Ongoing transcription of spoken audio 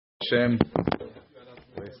Hashem,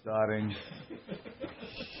 we're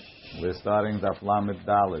starting Daf Lamed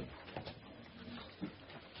Daled.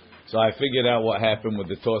 So I figured out what happened with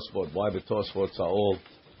the Tosfot, why the Tosfots are all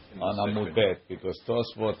on Amud Bet, because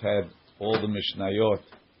Tosfot had all the Mishnayot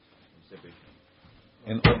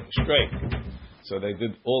in straight. So they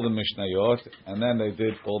did all the Mishnayot, and then they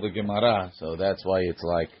did all the Gemara, so that's why it's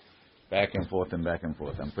like back and forth and back and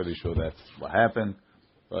forth. I'm pretty sure that's what happened,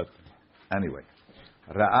 but anyway.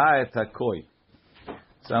 Ra'a et hakoi.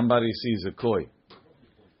 Somebody sees a koi.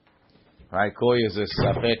 Right? Koi is a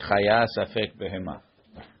safek chaya, safek behema.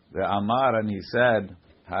 The Amar, and he said,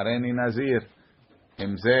 Hareni Nazir,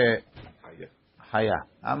 Himze Haya.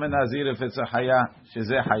 I'm a Nazir if it's a Haya,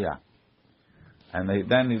 Shize Haya. And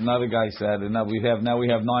then another guy said, and now we have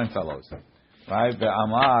 9 fellows. Right? The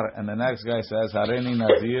Amar, and the next guy says, Hareni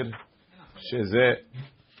Nazir, Shize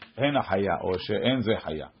Hena Haya, or She'enze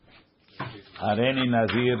Haya. Hareni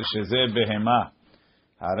Nazir, Shize Behema.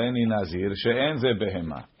 Hareni Nazir, She'enze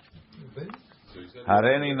Behema.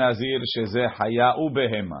 Hareni Nazir sheze haya u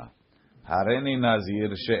behema. Hareni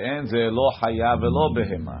Nazir she'en ze lo haya velo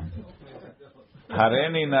behema.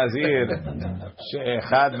 Hareni Nazir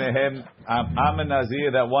she'echad mehem. I'm a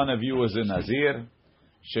Nazir that one of you is a Nazir.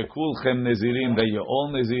 She'kulchem Nazirin that you're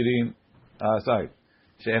all Nazirin. Sorry.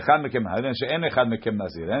 She'echad mekem. She'en echad mekem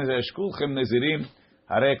Nazir. She'kulchem Nazirin.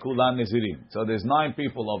 Hare kulan Nazirin. So there's 9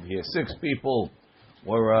 people over here. 6 people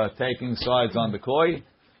were taking sides on the koi.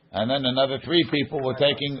 And then another 3 people were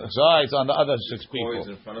taking sides on the other 6 people. Koi is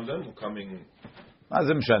in front of them, coming.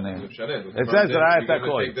 It says Ra'at HaKoi. We're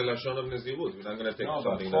going to take the Lashon of Nezirut. We're not going to take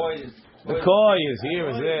something else. The Koi is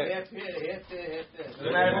here, is it?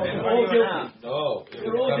 No.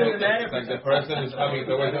 It's like the person is coming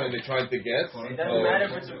towards them and they're trying to guess. It doesn't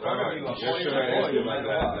matter if it's in front of you.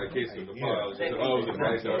 That case in the file. The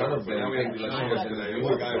price in front of them. Now we have the Lashon of Nezirut.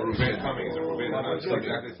 The guy, Ruben, coming. Is a Ruben coming?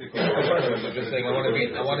 I'm just saying, I want to be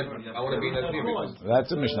Nazir.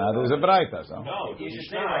 That's a Mishnah. There's a Braita. So. No, you should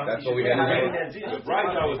say like that's what we had. The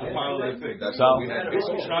Braita was the final thing. That's what we had.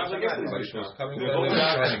 Somebody was coming to them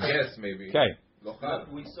trying to guess, maybe. Okay.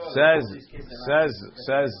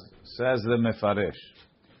 Says the Mefarish.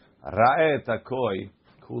 Ra'et HaKoi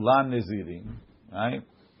kulan Nazirim. Right?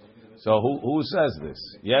 So who says this?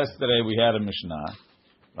 Yesterday we had a Mishnah.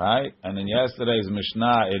 Right? And in yesterday's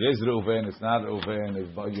Mishnah, it is Reuven, it's not Reuven.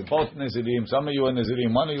 You're both Nazirim. Some of you are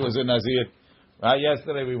Nazirim. One of you is a Nazir. Right?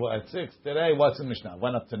 Yesterday we were at 6. Today, what's the Mishnah?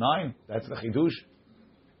 Went up to 9. That's the Chidush.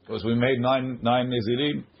 Because we made 9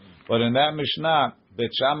 Nazirim. But in that Mishnah,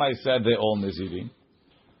 Bet Shammai said they're all Nazirim.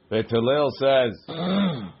 Bet Hillel says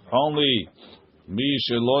only Mi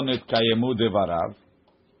Shelonit Kayemu Devarav,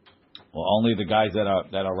 or only the guys that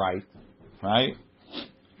are right, right?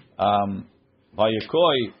 By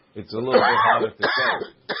Yakoi, it's a little bit harder to say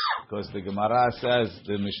because the Gemara says,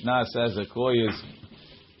 the Mishnah says a koi is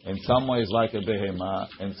in some ways like a behema,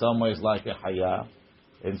 in some ways like a haya,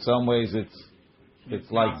 in some ways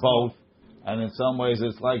it's like both, and in some ways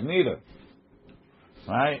it's like neither.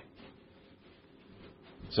 Right?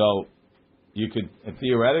 So you could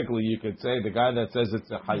theoretically you could say the guy that says it's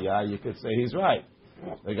a haya, you could say he's right.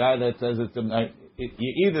 The guy that says it's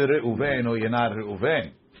you're either Reuven or you're not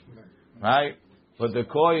Reuven. Right? But the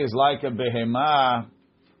koi is like a behema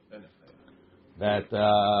that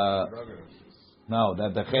the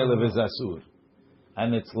chelev is asur,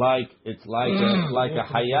 and it's like a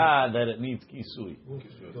haya that it needs kisui,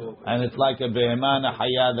 and it's like a behema and a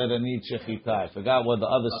haya that it needs shechita. I forgot what the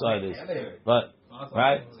other side is, but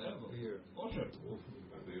right.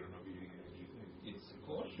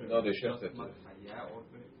 No, they shechted.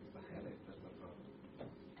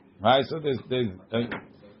 Right. So there's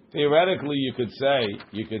theoretically you could say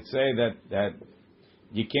that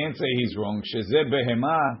you can't say he's wrong. Shezeh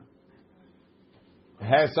behema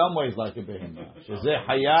has some ways like a behema. Shezeh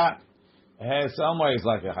haya has some ways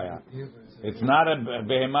like a haya. It's not a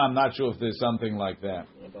behema. I'm not sure if there's something like that.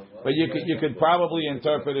 But you could probably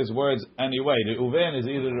interpret his words anyway. The Reuven is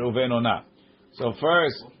either Reuven or not. So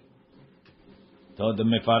first, so the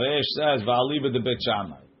Mefaresh says Va'aliba de Bet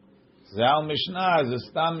Shammai. Zal Mishnah is a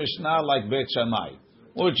Stam Mishnah like Bet Shammai,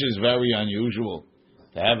 which is very unusual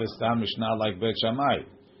to have a Stam Mishnah like Bet Shammai.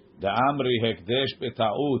 The Amri Hekdesh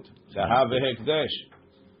B'Ta'ut, the Have Hekdesh.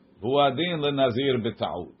 Huadin LeNazir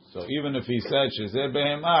B'Ta'ut. So even if he said Shezeh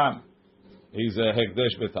Behema, he's a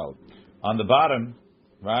Hekdesh B'Ta'ut. On the bottom,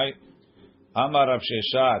 right? Amar Rav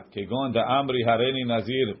Sheshat, Kegon the Amri Hareni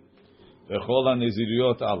Nazir V'chol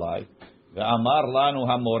HaNaziriyot Alai. The Amar Lanu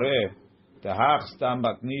HaMoreh Tehach Stam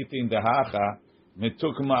Batnitin Dehacha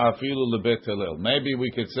Mitukma Afilu LeBet Hillel. Maybe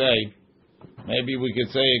we could say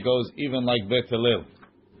it goes even like Bet Hillel.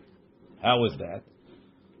 How is that?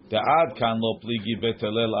 Da'ad kan lo pligi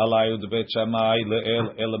betelel alayud bet shamai le'el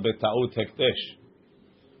el beta'ut hekdesh.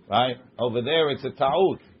 Right? Over there it's a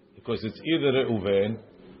ta'ut, because it's either Reuven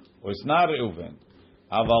or it's not Reuven.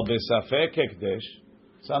 Aval besafek hekdesh,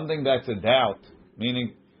 something that's a doubt,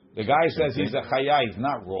 meaning the guy says he's a chaya, he's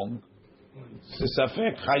not wrong.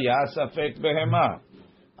 Safek chaya, safek behema.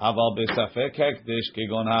 Aval besafek hekdesh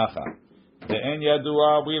kegon hacha. The en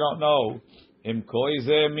yadua, we don't know. Im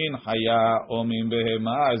koize min chaya or min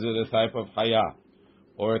behema, is it a type of chaya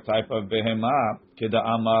or a type of behema? Keda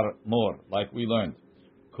amar more, like we learned.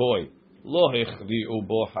 Koi lo hechriu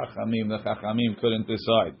bo hachamim. The chachamim couldn't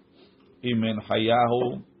decide. Imin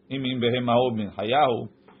hayahu, imin behemahu min hayahu.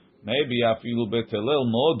 Maybe afilu betelel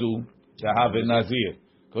modu to have a nazir,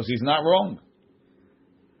 because he's not wrong.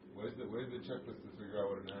 Where's the checklist to figure out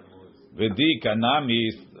what an animal is? V'di kanami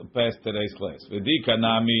is past today's class. V'di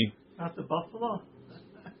kanami. Not the buffalo.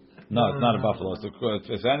 No, it's not a buffalo. It's a cross.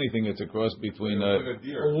 If it's anything, it's a cross between a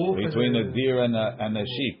deer and a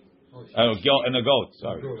sheep. And a goat,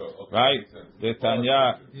 sorry. Okay. Right? The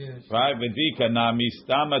Tanya, right? V'di kanami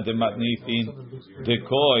stama de matnithin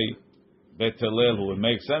dekoi betelelu. It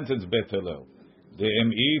makes sense. It's betelel. The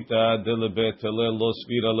emita de le betelel lo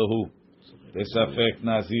sfira lehu. The safek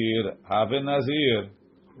nazir have nazir.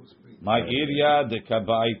 My area the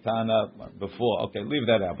kabaitana before. Okay, leave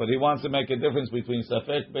that out. But he wants to make a difference between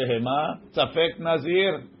safek behema, safek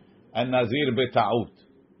nazir, and nazir beta'ut.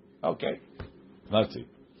 Okay, let's see.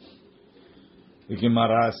 The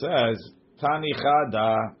Gemara says, Tani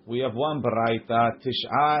Chada, we have one Baraita,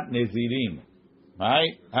 Tish'a Nezirim.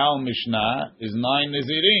 Right? Our Mishnah is 9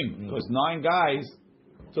 Nezirim, because 9 guys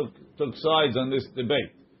took sides on this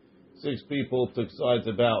debate. 6 people took sides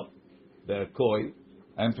about the Koi,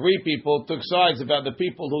 and 3 people took sides about the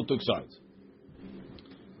people who took sides.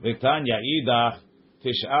 V'tanya Idach,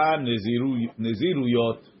 Tish'a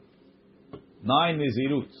Neziruyot, 9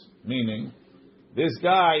 Neziruts, meaning this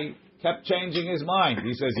guy kept changing his mind.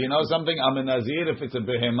 He says, you know something? I'm a Nazir if it's a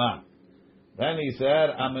behemah. Then he said,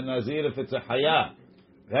 I'm a Nazir if it's a haya.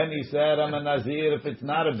 Then he said, I'm a Nazir if it's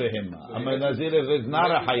not a behemah. So I'm a Nazir if it's not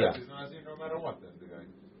a haya. He's Nazir no matter what, then, the guy.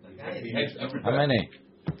 How many?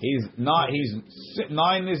 He's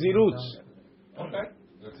 9 Naziruts. Okay.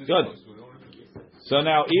 Good. So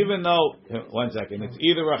now, even though, one second, it's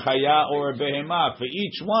either a chaya or a behemah, for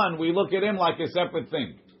each one, we look at him like a separate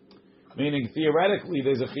thing. Meaning, theoretically,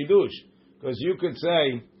 there's a chidush. Because you could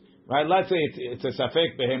say, right, let's say it's a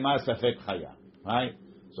safek behemah, safek chaya. Right?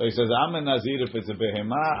 So he says, I'm a nazir if it's a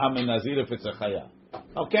behemah, I'm a nazir if it's a chaya.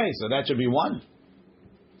 Okay, so that should be one.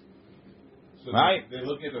 So right? They're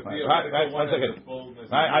looking at the right, one second.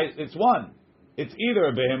 Right, it's one. It's either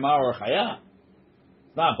a behemah or a chaya.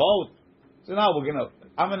 It's not both. So now we're going to,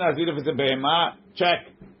 I'm a nazir if it's a behemah, check.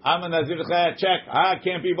 I'm a nazir if it's a chaya, check.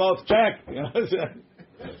 Can't be both, check. You know what I'm saying?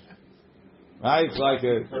 Right, it's like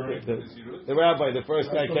the rabbi. The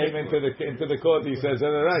first guy came into the court. He says, "He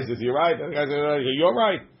says, you're right." The guy said, "You're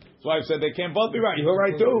right." So I said, "They can't both be right. You're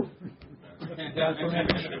right too."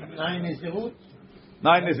 9 Neziruts.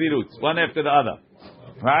 9 Neziruts, one after the other.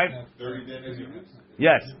 Right? 30 Neziruts.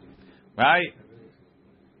 Yes. Right.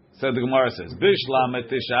 So the Gemara says, "Bishlam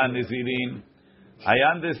etisha Nezirin." I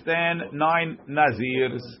understand 9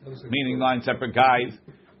 Nazirs, meaning 9 separate guys.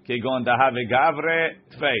 Kegon dahave gavre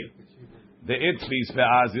tfei. The itfis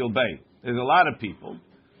ve'azil bay. There's a lot of people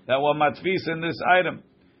that were matfis in this item.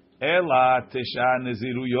 Ela tisha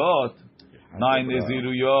neziruyot, 9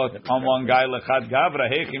 neziruyot on one guy lechad gavra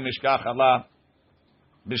hechi mishkach Allah.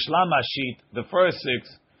 Bishlam ashit, the first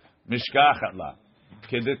 6 mishkach Allah.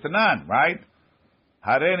 Kedetnan, right?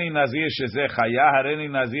 Hareni nazir sheze chaya, hareni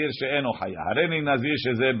nazir she'eno chaya, hareni nazir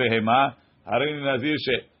sheze behema, hareni nazir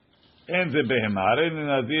she. En ze behema. Hareni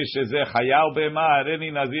nazir sheze chayav behema.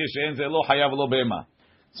 Hareni nazir she'en ze lo chayav lo behema.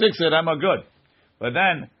 6 of them are good. But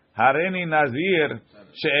then, hareni nazir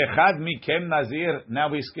she'echad mikem nazir. Now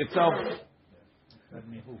he's schizo.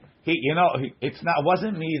 It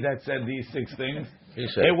wasn't me that said these 6 things.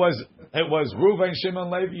 It was Reuven, Shimon,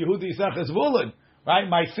 Levi, Yehudi, Issachar, Zvulun. Right?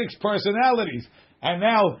 My 6 personalities. And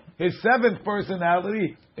now his 7th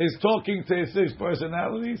personality is talking to his 6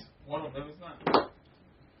 personalities. One of them is not.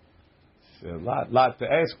 A lot to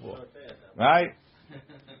ask for, right?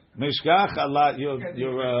 Mishkach Allah, you're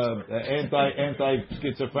anti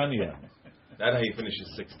schizophrenia. That's how you finish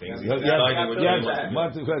his 6 things.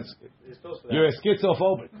 You're a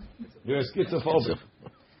schizophobic. You're a schizophobic.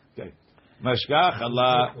 Okay. Mishkach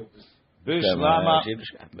Allah, bishlama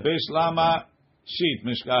sheet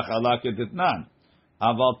mishkach Allah keditnan.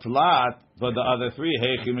 Aval tlat, but the other 3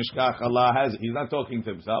 hechi mishkach Allah has. He's not talking to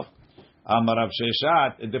himself. Amar Rav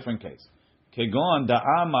Sheshat, a different case. Kegon da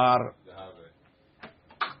Amar.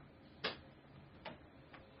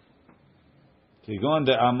 Kegon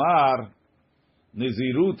de Amar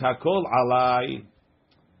Nizirut Hakol Alai.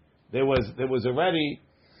 There was already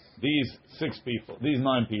these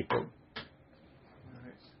 9 people.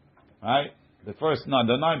 Right? The first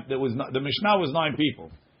the Mishnah was 9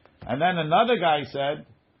 people. And then another guy said,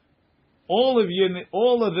 all of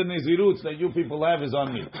the Niziruts that you people have is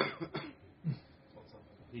on me.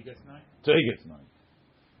 He gets 9? So he gets 9.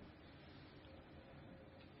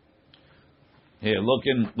 Here, look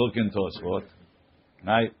in Tosfot.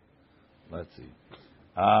 Right? Let's see.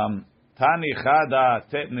 Tani Chada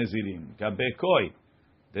Tet Nezirim. Gabekoi.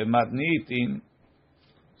 The Matnitin.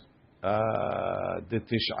 The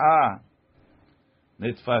Tish'a.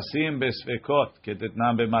 Nitfasim Besvekot.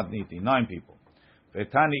 Ketetnam Bematnitin. 9 people.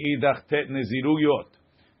 Vetani Idach Tet Neziruyot.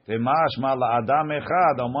 Temashma Adam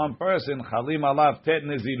Echad. On one person. Chalim Alav Tet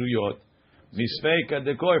Neziruyot. Misfeka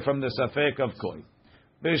Dekoi from the Safek of Koi.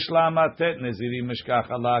 Bishlama tet nezirim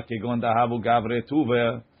mishkach ala kegon dahavu gavre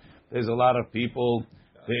tuver. There's a lot of people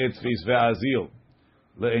ve'etzvis ve'azil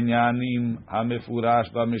le'inyanim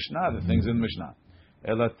hamefurash b'mishnah. The things in Mishnah.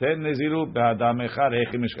 Ela tet neziru be'adam echad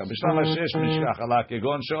echi mishkach. Bishlama shesh mishkach ala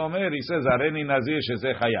kegon sheomer. He says areni nazir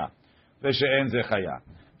sheze chaya ve'she'en ze chaya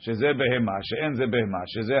sheze behema she'en ze behema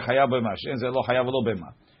sheze chaya behema she'en ze lo chaya v'lo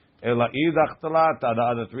behema. Ela idach talat. The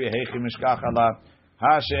other 3 echi mishkach ala.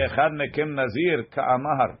 Ha she'echad mekem nazir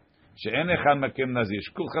ka'amar she'en echad mekem nazir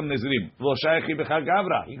shkulchem nazirim lo shayechi b'chad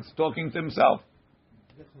gavra. He's talking to himself.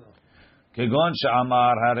 Kegon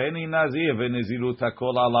she'amar hareni nazir ve'nezirut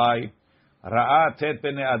hakol alai ra'a tet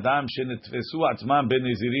b'nei adam shenitfesu atzman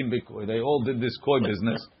b'nezirim b'koi. They all did this koi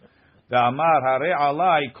business. Ve'amar hare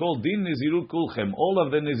alai kol din nezirut kulchem. All of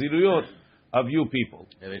the neziruyot of you people.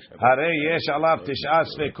 Hare yesh alav tish'at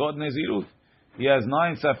sfekot nezirut. He has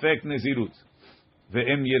 9 safek nezirut.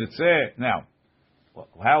 Ve'im yirtzeh. Now,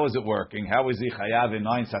 how is it working? How is he chayav in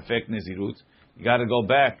 9 safek nezirut? You got to go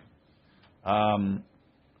back.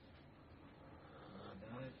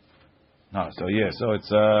 No, so it's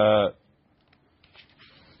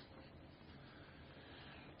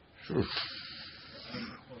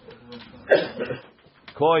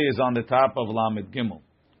Koi is on the top of Lamed Gimel,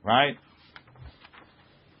 right?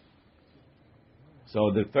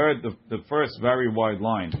 So the first very wide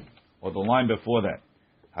line, or the line before that,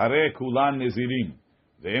 Hare kulan nezirim,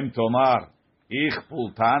 ve'im tomar, ich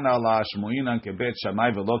pultana la shmuinan kebet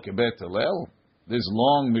shamay velo kebet Hillel. This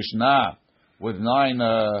long Mishnah with 9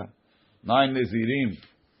 nezirim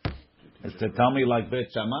is to tell me like Bet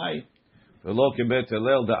Shamay, velo kebet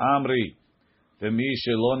Hillel the Amri, the mi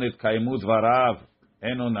shelo nitkaymu dvarav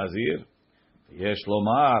eno nazir, yesh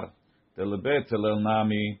lomar the lebet Hillel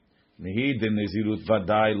nami. Nihi de nezirut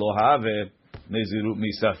vaday lo have nezirut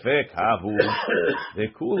misafek havu the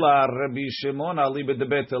kula Rabbi Shimon ali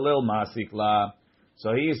bedebet Hillel masikla.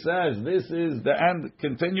 So he says this is the end.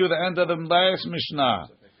 Continue the end of the last Mishnah.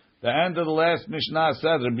 The end of the last Mishnah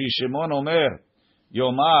said Rabbi Shimon Omer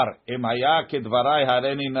Yomar im haya kedvarai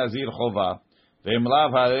hareni nazir chova ve'im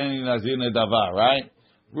lav hareni nazir nedava. Right?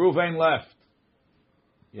 Ruvain left.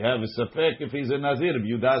 You have a safek if he's a nazir.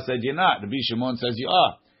 Yehuda said you're not. Rabbi Shimon says you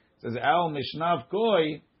are. Says Al Mishnah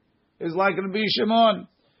Koi is like Rabbi Shimon.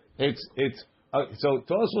 So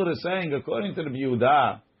Tosfot is saying, according to the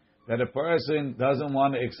Yehuda, that a person doesn't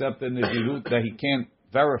want to accept a nezirut that he can't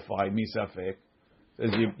verify misafek.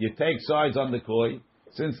 Says you take sides on the Koi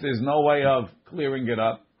since there's no way of clearing it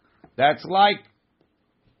up. That's like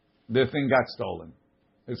the thing got stolen.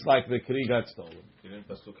 It's like the Kri got stolen.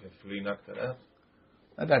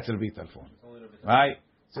 And that's Rabbi Tarfon, right?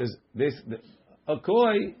 Says this. A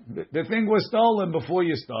koi, the thing was stolen before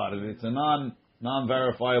you started. It's a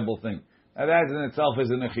non-verifiable thing. Now that in itself is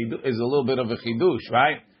a little bit of a chidush,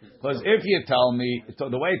 right? Because if you tell me,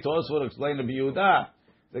 the way Tosfot explained to Yehuda,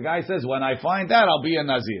 the guy says, when I find out, I'll be a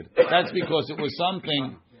nazir. That's because it was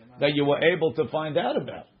something that you were able to find out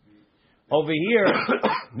about. Over here,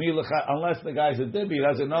 unless the guy's a dibby, he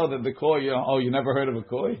doesn't know that the koi, you never heard of a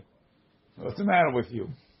koi? What's the matter with you?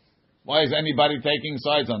 Why is anybody taking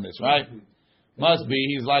sides on this, right? Must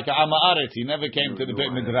be, he's like a Ama'aret. He never came to the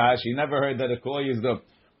Beit Midrash. He never heard that a koi is the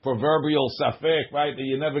proverbial safek, right, that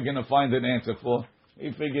you're never going to find an answer for.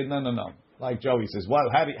 He figured, no. Like Joey says, well,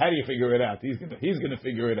 how do you figure it out? He's going to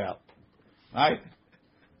figure it out. Right?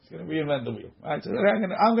 He's going to reinvent the wheel. Right? So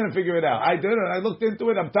I'm going to figure it out. I did it. I looked into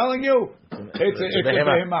it. I'm telling you. It's a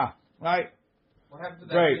behemah. Right? What happened to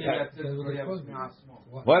that? Great.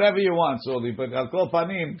 Whatever you want, Soli. But Al Kol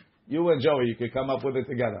Panim, you and Joey, you could come up with it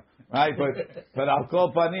together. Right, but Al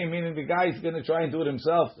Kol Panim, meaning the guy's going to try and do it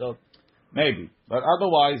himself. So Maybe. But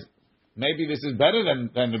otherwise, maybe this is better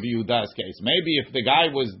than the Yehuda's case. Maybe if the guy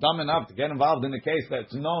was dumb enough to get involved in a case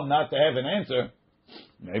that's known not to have an answer,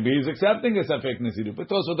 maybe he's accepting a Safek Nezirut. But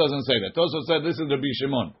Tosfot doesn't say that. Tosfot said this is Rabbi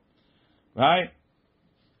Shimon. Right?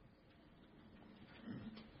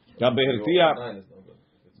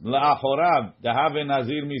 La'achorav, dehave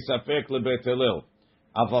nazir misafek lebet Hillel.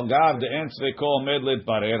 Avagav de en tzveko omed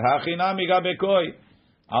lidbarer, hachinami gabekoi.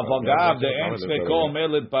 Avagav de en tzveko omed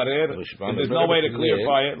lidbarer, there's no way to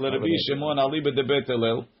clarify it. L'Rabbi Shimon aliba de bet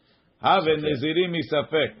Hillel. Have nazirim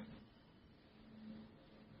misafek.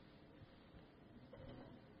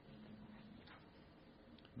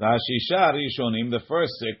 The Hashisha Rishonim, the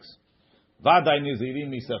first 6, vaday nazirim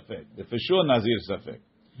misafek. The for sure nazir safek.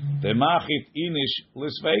 The machit inish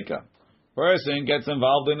lisfeika. Person gets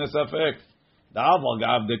involved in a safek. The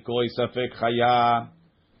avagav de koi safek chaya.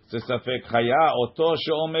 It's a safek chaya. Oto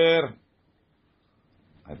sheomer.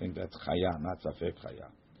 I think that's chaya, not safek chaya.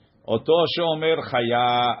 Oto sheomer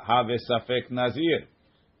chaya have safek nazir.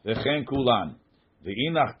 V'chen kulan.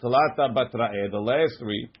 V'inach tlata batrae. The last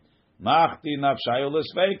 3. Machti nafshayu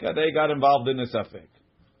lisfeika. They got involved in a safek.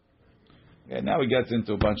 Okay, now he gets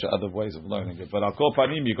into a bunch of other ways of learning it. But Al Kol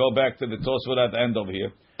Panim, you go back to the Tosfot at the end over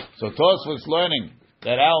here. So Tosfot's learning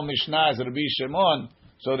that our Mishnah is Rabbi Shimon,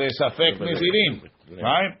 so there's Safek Nezirim,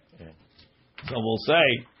 right? So we'll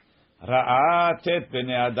say, Ra'atet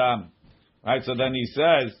b'nei Adam. Right, so then he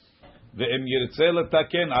says, Ve'em yirtzeh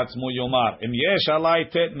letaken atzmo yomar. Em yesh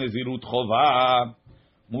alai tet nezirut chova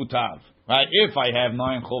mutav. Right, if I have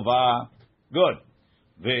 9 chova, good.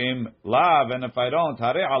 Ve'im lav, and if I don't,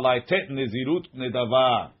 hare alai tet nezirut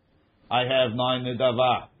nedava. I have 9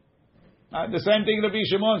 nedava. The same thing Rabbi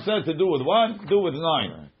Shimon says to do with 1, do with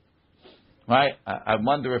 9. Right? I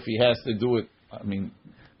wonder if he has to do it. I mean,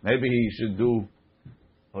 maybe he should do,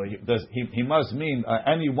 or he must mean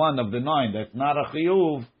any one of the 9 that's not a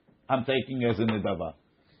chiyuv, I'm taking as a nedava.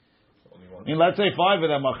 I mean, let's say 5 of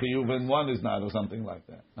them are chiyuv and 1 is not, or something like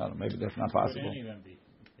that. I don't know, maybe that's not possible.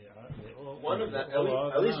 One of them,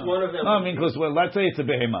 at least one of them. No, I mean, because let's say it's a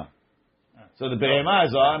behemah. So the behemah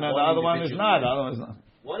is on, and the other one is not. The other one is not.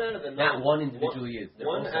 One out of the 9. Not one individually is.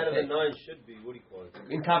 One out of the 9 should be. What do you call it?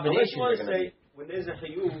 In combination. Unless you want to say when there's a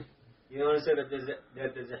chiyuv, you want to say that there's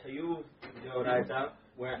a chiyuv deoraita,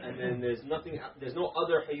 where and then there's nothing. There's no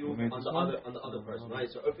other chiyuv on the other person, right?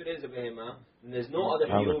 So if it is a behemah, then there's no other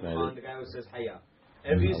chiyuv on the guy who says haya.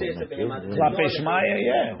 And if you say it's a behemah, then there's no other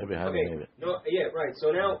yeah. Okay. No, yeah, right.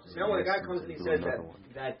 So now when a guy comes and he says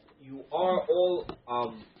that you are all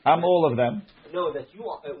I'm all of them. No, that you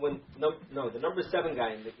are the number 7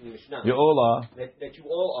 guy in the Mishnah. You all are. That you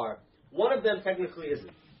all are. One of them technically isn't.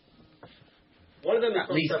 One of them is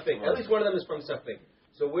from Safek. At least one of them is from Safek.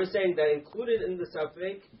 So we're saying that included in the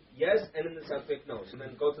Safek, yes, and in the Safek, no. So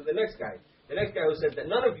then go to the next guy. The next guy who says that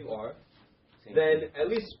none of you are, then at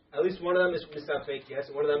least one of them is from the Safek, yes,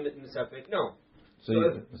 and one of them is from the Safek, no. So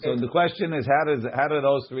the question is, how do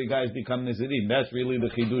those 3 guys become Nazirim? That's really the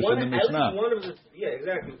Chidush in the Mishnah. At least one of the, yeah,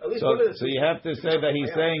 exactly. At least one of the so you have to say that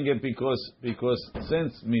he's saying it because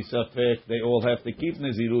since Misafek, they all have to keep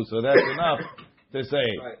Nazirut, so that's enough to say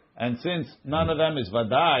it. Right. And since none of them is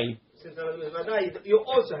Vadai, you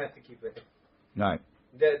also have to keep it. Right.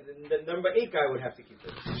 The number 8 guy would have to keep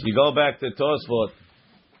it. If you go back to Tosfot,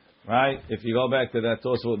 right? If you go back to that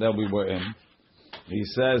Tosfot that we were in, he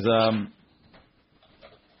says,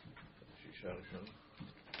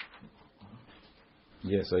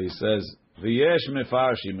 so he says, V'yesh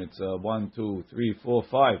mefarshim, it's 1, 2, 3, 4,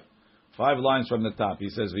 5. 5 lines from the top. He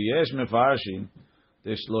says, V'yesh mefarshim,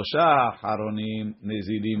 Teshlosha haronim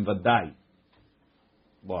nezirim vadai.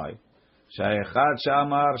 Why? Sha'echad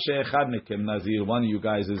sha'amar she'echad mekem nazir. One of you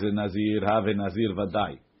guys is a nazir, have a nazir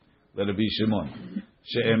vadai. Let it be Shimon.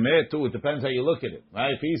 She'emet too. It depends how you look at it,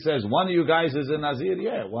 right? If he says one of you guys is a nazir,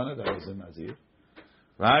 yeah, one of them is a nazir,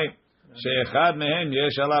 right? She'echad mehem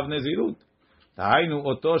yesh alav nazirut. Ta'aynu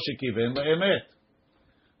oto shekiven le'emet.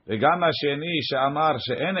 וגם השני שאמר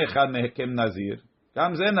שאין אחד מכם נזיר,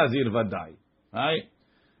 גם זה נזיר ודאי, right?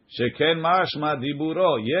 שכן משמע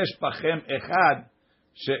דיבורו, יש בכם אחד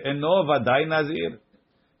שאינו ודאי נזיר.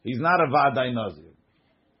 He's not a ודאי נזיר.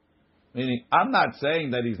 Meaning, I'm not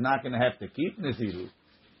saying that he's not going to have to keep נזירות.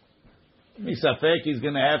 מספק he's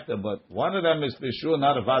going to have to, but one of them is for sure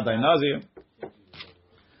not a ודאי נזיר.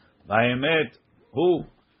 והאמת הוא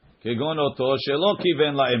כגון אותו שלא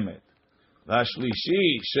כיוון לאמת.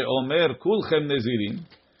 והשלישי שאומר כולכם נזירים,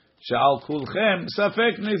 שעל כולכם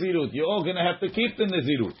ספק נזירות. You're all going to have to keep the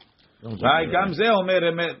נזירות. Right? גם זה אומר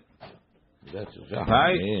אמת.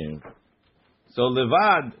 Right? So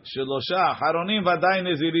לבד שלושה אחרונים ודאי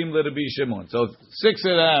נזירים לרבי שמעון. So 6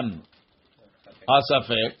 of them are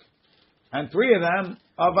safek, and 3 of them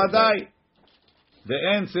are vadai. The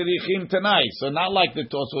end tzirichim tanai. So not like the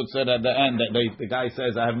Tosfot said at the end that the guy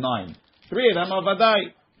says I have 9. 3 of them are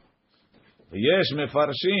vadai. Yesh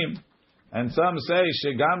mefarshim, and some say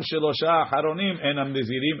shegam shelosha haronim enam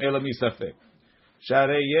nizirim ela misafek.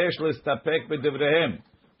 Sharei yesh lestapek bedivrehem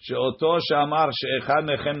sheoto shamar sheechad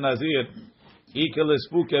mechem nazir ikel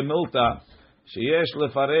espuke milta sheyesh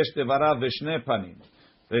lefaresh devarav v'shne panim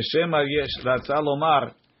v'shemar yesh ratza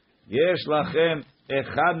lomar yesh lachem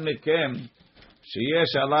echad mekem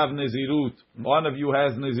sheyesh alav nezirut. One of you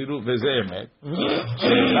has nezirut v'zemet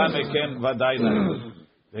sheechad mekem vadai nazir.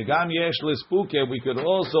 V'gam yesh lespuke. We could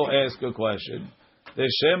also ask a question.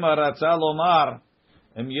 V'shemar ratza lomar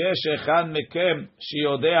em yesh echad mekem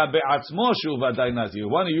sheyodea be'atzmo shu vadai nazir.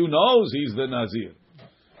 One of you knows he's the nazir.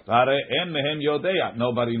 V'are en mehem yodea.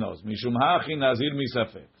 Nobody knows. Mishum hachi nazir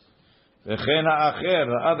misafek. V'chen ha'acher,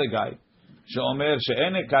 the other guy, she'omer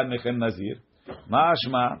she'en echad mekem nazir.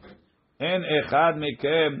 Mashma en echad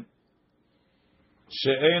mekem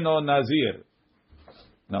she'eno nazir.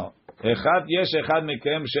 No. Echad yesh echad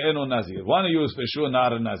mekem she'eno nazir. One of you is for sure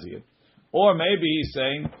not a nazir. Or maybe he's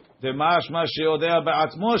saying the mashma she'odea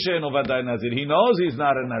be'atzmo she'eno vadai nazir. He knows he's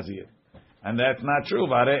not a nazir, and that's not true.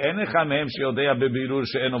 Vare en echad mehem she'odea bebirur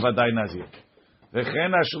she'eno vadai nazir.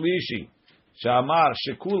 V'chen hashlishi she'amar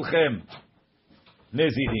shekulchem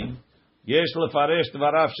nezirim. Yesh lefaresh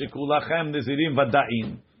dvarav shekulachem nezirim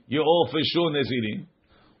vadaim. You all for sure nezirim,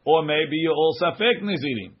 or maybe you all safek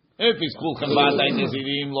nezirim. If it's kulchem vadai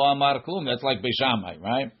nezirim lo amar klum, that's like Beishamai,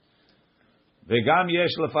 right? Vegam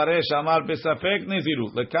yesh lefaresh amar besafek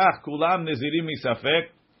nezirut. Lekach kulam nezirim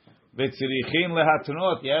misafek v'tzirichin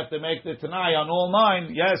lehatnot. You have to make the tanai on all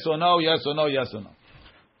 9. Yes or no, yes or no, yes or no.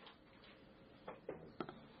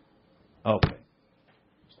 Okay.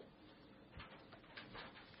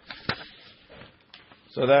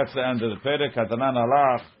 So that's the end of the perek. Hatanan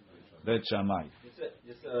alach bet shamai.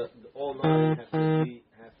 All 9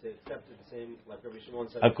 have to accept it the same, like Rabbi Shimon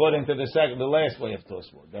said. According to the last way of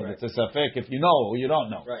Tosfot, that it's a safek if you know or you don't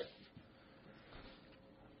know. Right.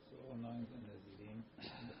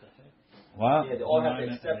 What? Yeah, they all have to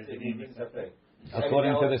accept it. It's safek.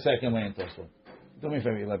 According to the second way in Tosfot. Do me a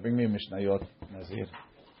favor, bring me Mishnayot Nazir.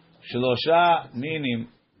 Shlosha meaning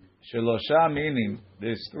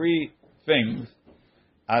there's 3 things.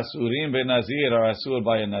 Asurim benazir are asur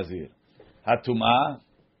by a nazir. Hatumah,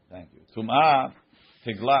 thank you. Tumah,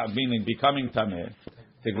 tigla meaning becoming tameh.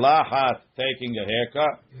 Tiglahat, taking a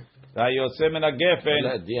haircut. Vayotze min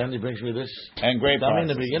hagefen. The end brings me this. And grape I'm in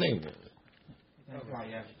the process. beginning.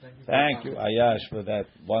 Thank you, Ayash, for that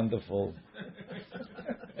wonderful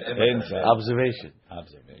insight. Observation.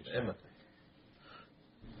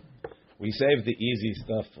 We saved the easy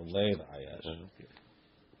stuff for later, Ayash.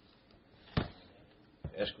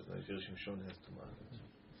 Nazir Shimshon has Tumah.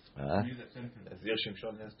 Huh? Nazir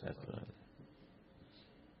Shimshon has Tumah.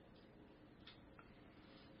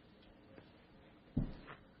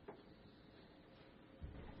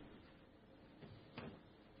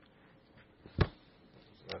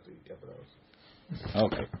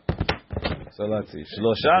 Okay. So let's see.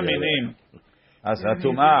 Shlosha minim as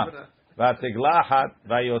hatumah v'atiglachat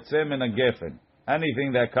vayotze min hagefen.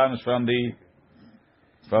 Anything that comes from the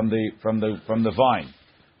vine.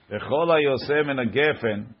 V'chol hayoseh min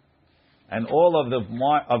hagefen, and all of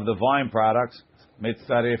the vine products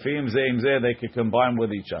mitzarefim zeim zeh, they can combine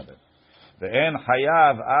with each other. Ve'en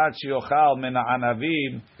hayav ad sheyochal min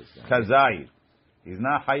ha'anavim kazayit. He's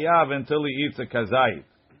not hayav until he eats a kazayit.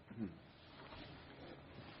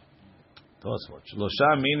 Tosfot.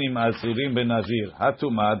 Shlosha minim asurim benazir.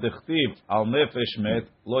 Hatuma dechtiv al nefesh met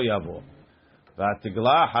lo yavo.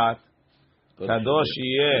 V'atiglachat kadosh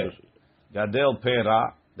yeh gadel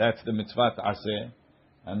pera. That's the mitzvah aseh.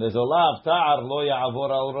 And there's a lav ta'ar lo ya'avor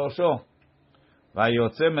al rosho.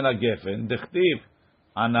 Vayotze min hagefen dechtiv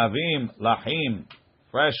anavim lahim,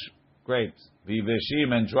 fresh grapes,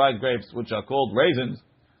 viveshim, and dried grapes, which are called raisins,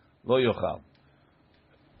 lo yochal.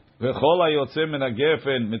 V'chol hayotze min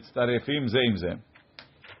hagefen mitztarefim ze im ze.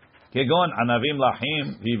 Kegon anavim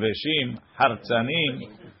lahim, viveshim, hartzanim,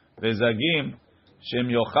 vezagim, shem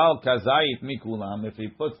yochal kazayit mikulam. If he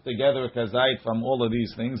puts together a kazayit from all of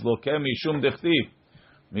these things, lokem mishum dechtiv.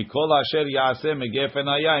 Mikol asher yaseh megefen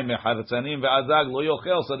hayay mehartzanim ve'azag lo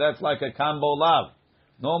yochel. So that's like a combo lav.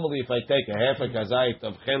 Normally, if I take a half a kazayit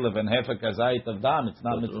of chelev and half a kazayit of dam, it's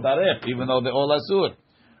not mitztaref, even though they're all asur.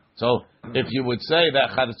 So, if you would say that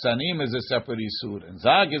Chartzanim is a separate Isur, and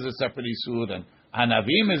Zag is a separate Isur, and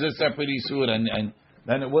Hanavim is a separate Isur, and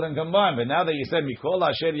then it wouldn't combine. But now that you said, Mikol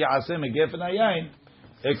Asher Ya'aseh Megefen Hayayin,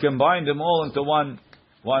 it combined them all into one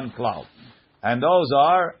cloud. and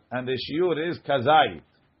the shiur is kazait.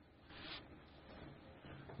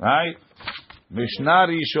 Right? Mishnah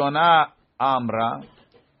Rishona Amra.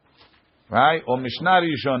 Right? Or Mishnah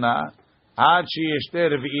Rishona Ad Sheyeshte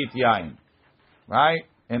Revi'it Yain. Right?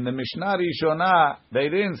 In the Mishnah Rishona, they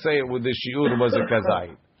didn't say it with the shiur was a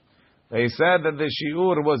kazait. They said that the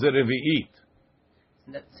shiur was a revi'it.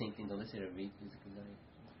 Isn't that the same thing? Though they say revi'it is a kazait.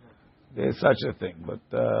 There's such a thing, but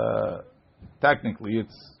technically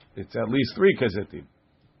it's at least 3 kazetim.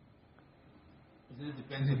 It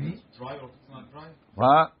depends if it's dry or if it's not dry.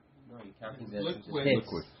 What? No, you're counting the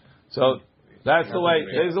Liquid. So that's the way.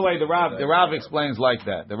 This is the way the Rav explains like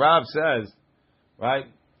that. The Rav says, right?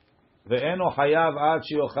 Ve'eno hayav ad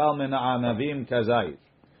sheyochal min ha'anavim kazait.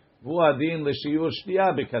 Vu adin l'shiur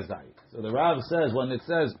shtiya bekazait. So the Rav says when it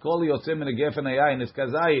says kol yotzim min gefen hayayin is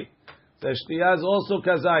kazait, the shtiya is also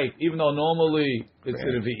kazait, even though normally it's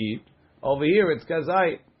revi'it. Over here it's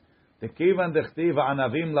kazait. Tekivan dechtiv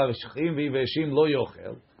ha'anavim l'shchim v'yiveshim lo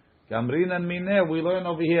yochel. Kamrinan mineh, we learn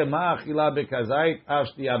over here ma achila bekazait, av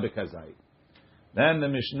shtiya bekazait. Then the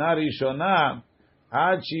Mishnah Rishona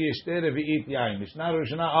Ad sheyeshte revi'it yain. Mishnah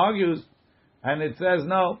Rishona argues, and it says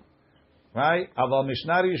no, right? Aval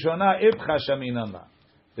Mishnah Rishona ipcha shaminama.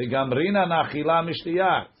 The gamrina nachila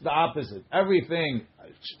mishtiyah. It's the opposite. Everything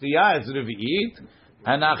shtiyah is revi'it,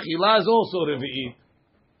 and achila is also revi'it.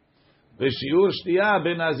 The shiur shtiyah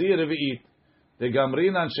ben azir revi'it. The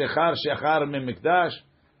gamrina shechar memikdash.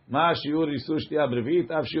 Ma shiur isur shtiyah revi'it.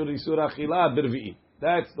 Av shiur isur achila bervi'it.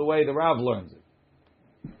 That's the way the Rav learns it.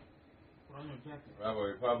 Rabbi,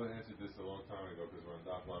 we probably answered this a long time ago because we're on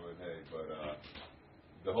Daf Lamed Hey, but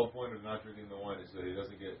the whole point of not drinking the wine is that he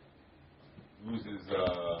doesn't lose his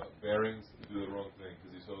bearings to do the wrong thing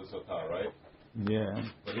because he's so sotar, right? Yeah.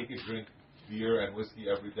 But he could drink beer and whiskey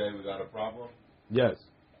every day without a problem. Yes.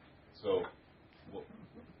 So,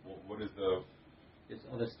 what is the? It's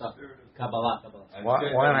other stuff. Kabbalah.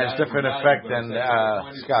 Wine has different effect than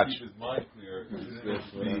scotch. Keep his mind clear.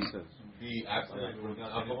 Be abstinent from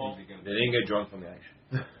alcohol. They didn't get drunk from the action.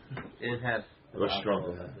 They didn't have. They were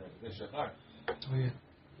strong. The shachar.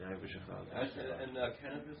 And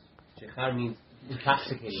cannabis? Shechar means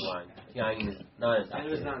intoxicating wine. Yain is not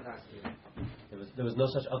Cannabis intoxicating. not intoxicating. There was no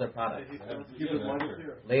such other product. Keep it one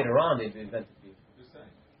clear. Later on, they invented beer. Just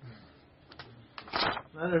saying.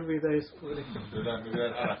 Not every day is splitting.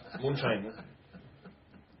 Moonshine.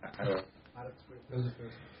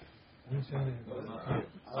 You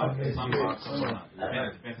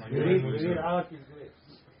read out his grapes.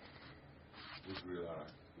 Was real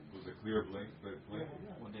arak. Was a clear blink.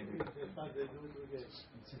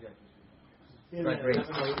 I'm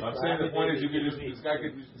saying the point is you could just this guy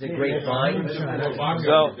could. Is it grapevine?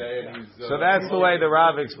 So that's the way the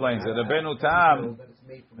Rav explains it. Rabbeinu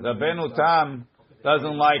Tam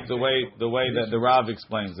doesn't like the way that the Rav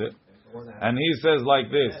explains it, and he says like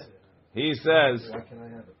this. He says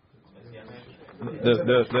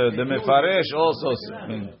the Mefaresh also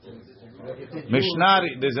Mishnah.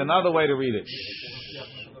 There's another way to read it.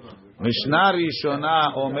 Mishnah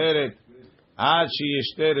Rishona Omeret Ad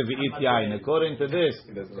sheyeshte revi'it yain. According to this,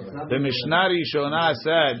 the Mishnah Rishona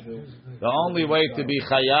said the only way to be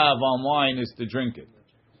chayav on wine is to drink it,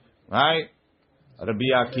 right? Rabbi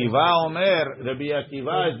Akiva Omer. Rabbi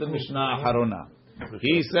Akiva is the Mishnah Harona.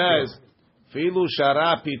 He says filu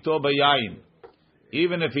shara pito b'yayin.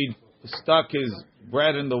 Even if he stuck his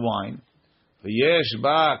bread in the wine, v'yesh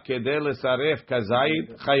ba kedei lesaref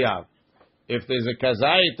kazait chayav. If there's a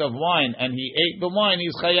kazait of wine and he ate the wine,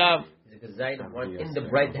 he's chayav. There's a kazait of wine in the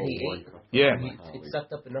bread that he ate. Yeah. It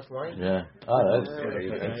sucked up enough wine. Yeah. Oh, that's great.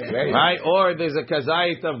 Right? Or there's a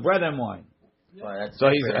kazait of bread and wine. So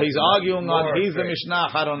he's arguing on. He's the Mishnah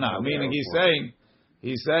Harona, meaning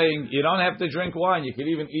he's saying you don't have to drink wine. You can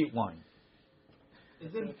even eat wine.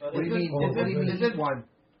 What do you mean? Wine.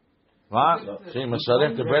 What? So you must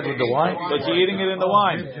have the bread with the wine? But you're eating it in the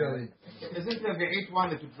wine. Isn't it they ate wine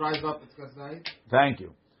that it dries up? It's kazait. Thank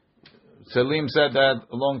you. Salim said that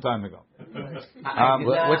a long time ago.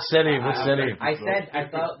 What's Selim? I said I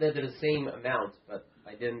thought that they're the same amount, but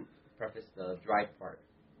I didn't preface the dry part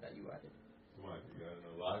that you added. Come on, you got an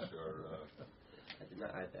alash or? I did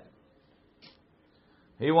not add that.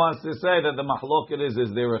 He wants to say that the mahloket is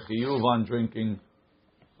there a chiyuv on drinking,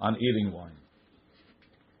 on eating wine?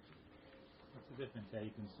 What's the difference how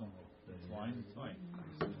you consume it? It's wine, it's fine.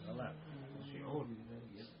 It's allowed.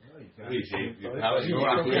 What's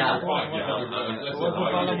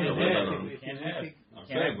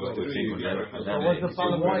the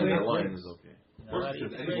following?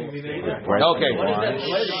 Okay,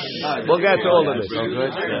 we'll get to all of this.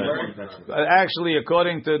 Actually,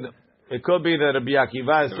 according to It could be that Rabbi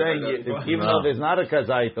Akiva is saying, even though there's not a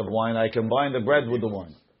kazait of wine, I combine the bread with the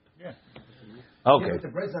wine. Yeah. Okay. Yeah, but the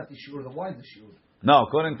bread's not the shiur, the wine's the shiur. No,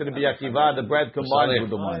 according to Rabbi Akiva, the bread combines with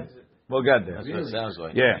the wine. We'll get there. That's what it sounds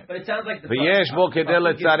like. Yeah. But it sounds like the V'yesh bo kedei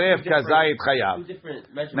letzaref kazait chayav.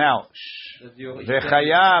 Now,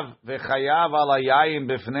 v'chayav al hayayim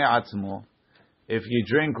b'fnei atzmo. If you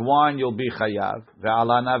drink wine, you'll be chayav. Ve'al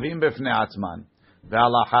hanavim b'fnei atzman.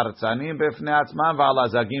 Ve'al hartzanim b'fnei atzman. Ve'al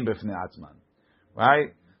hazagim b'fnei atzman.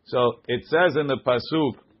 Right? So it says in the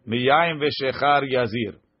pasuk, miyayin v'shechar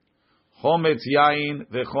yazir. Chometz yayin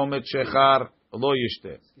v'chometz shechar lo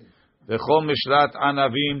yishteh. V'chol mishrat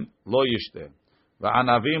anavim lo yishteh.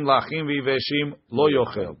 V'anavim lachim v'iveshim lo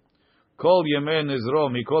yochel. Kol yemei nizro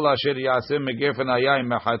mikol asher yaseh megefen hayayim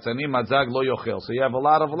mehatzanim adzag lo yochel. So you have a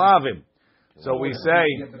lot of lavim. So we say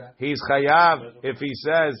he's chayav if he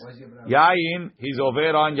says yayin, he's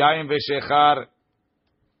over on yayin v'shechar.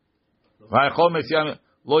 V'chol mitzyayin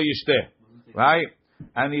lo yishteh. Right?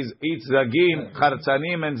 And he eats zagim,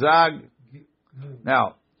 chartzanim and zag.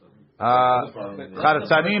 Now,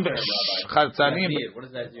 chartzanim,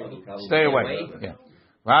 stay away. Yeah.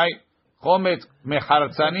 Right? Chometz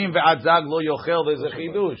mechartzanim ve'ad zag lo yochel. There's a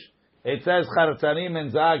chidush. It says chartzanim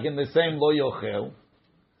and zag in the same lo yochel,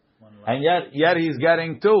 and yet he's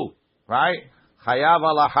getting two. Right? Chayav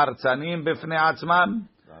ala chartzanim b'fnei atzman,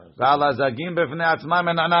 ve'ala zagim b'fnei atzman,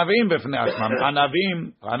 and anavim b'fnei atzman.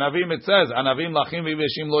 Anavim. It says anavim lachim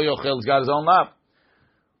v'iveshim lo yochel. He's got his own lap.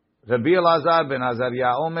 Rabbi Elazar ben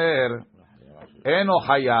Azariah Omer, Eno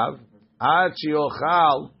Hayav, Ad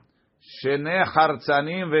Shiochal, Shene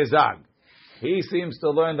Hartzanim Vezag. He seems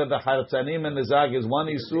to learn that the Hartzanim and the Zag is one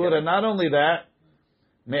Isur, and not only that,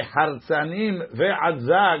 Me Hartzanim Ve'ad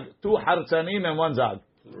Zag, two Hartzanim and one Zag.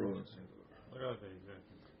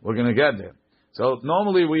 We're going to get there. So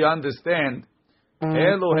normally we understand,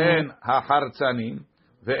 Eluhen HaHartzanim,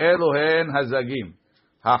 Ve'eluhen HaZagim.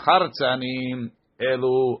 HaHartzanim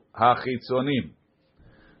Elu hachitzonim.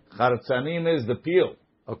 Chartzanim is the peel,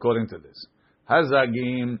 according to this.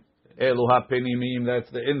 Hazagim elu hapenimim.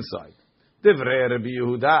 That's the inside. Divrei Rabbi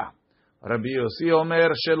Yehuda. Rabbi Yossi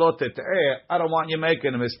Omer shelo tet'eh. I don't want you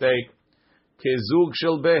making a mistake. Kezug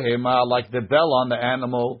shel behema, like the bell on the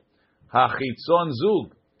animal. Hachitzon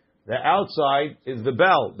zug. The outside is the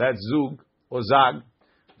bell. That's zug or zag.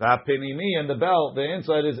 The hapenimi and the bell. The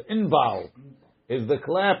inside is inbal. Is the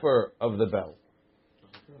clapper of the bell.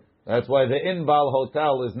 That's why the Inbal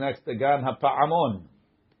Hotel is next to Gan HaPa'amon.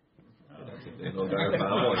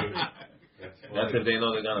 That's if they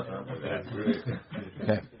know they're Gan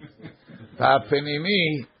HaPa'amon.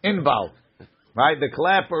 Ha'penimi, Inbal. Right? The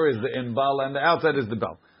clapper is the Inbal and the outside is the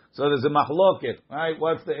bell. So there's a mahloket, right?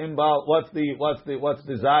 What's the Inbal? What's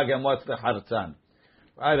the Zag and what's the Hartzan?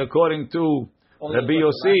 Right? According to Rabbi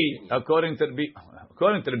Yossi, according to Rabbi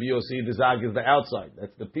Yossi, the Zag is the outside.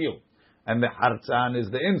 That's the peel. And the Hartzan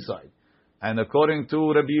is the inside. And according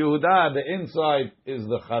to Rabbi Yehuda, the inside is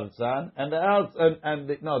the Hartzan, and the outside,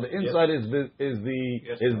 the inside is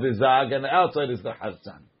the Zag, and the outside is the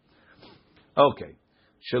Hartzan. Okay.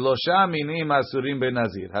 Shelosha minim asurim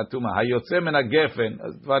benazir. Hatuma. Hayotze min hagefen.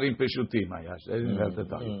 Dvarim peshutim.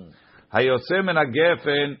 Hayotze min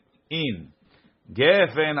hagefen in.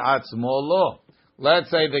 Gefen atzmo lo.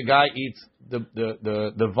 Let's say the guy eats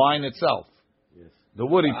the vine itself. The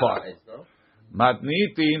woody part.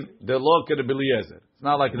 Matnitin the lo Rabbi Eliezer. It's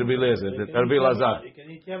not like Rabbi Eliezer. Rabbi Elazar.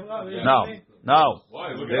 No.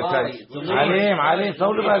 Alim,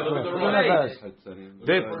 so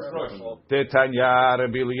the Tanya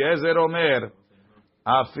Rabbi Eliezer Omer.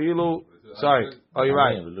 Afilu. Sorry. Oh, you're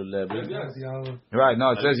right. You're right.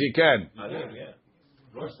 No, it says you can.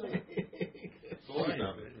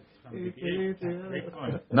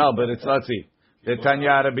 No, but it's, let's see. The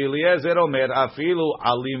Tanya Rabbi Eliezer Omer afilu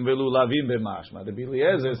alim velulavim b'mashma. Rabbi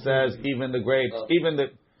Eliezer says even the grapes, even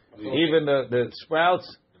the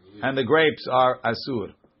sprouts and the grapes are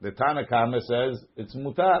asur. The Tana Kama says it's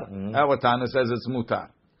mutar. Our Tana says it's mutar.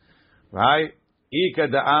 Right? Ika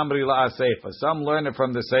da amri la seifa. Some learn it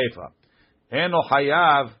from the seifa. Eno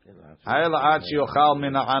hayav hayla ad shiochal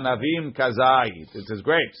min anavim kazayit. It says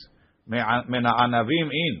grapes. Min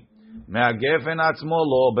anavim in. Me'agefen atzmo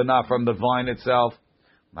lo, but not from the vine itself.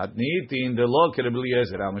 Matnitin the lo Rabbi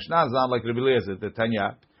Eliezer. Our Mishnah is not like Rabbi Eliezer. The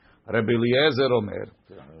Tanya Rabbi Eliezer Omer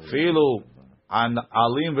filu an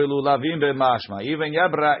alim velulavim b'mashma. Even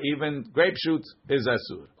yabra, even grape shoots is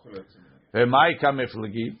asur. V'mai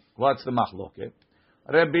kamiflegi. What's the machloket?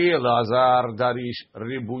 Rabbi Elazar darish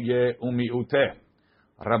ribuye umiute.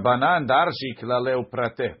 Rabbanan darshi klale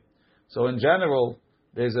uprate. So in general,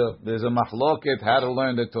 there's a mahloket how to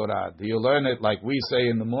learn the Torah. Do you learn it like we say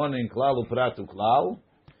in the morning, klal uprat uklal,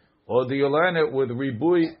 or do you learn it with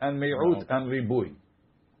ribui and mi'ut and ribui?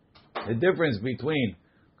 The difference between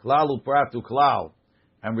klal uprat uklal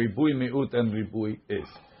and ribui mi'ut and ribui is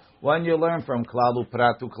when you learn from klal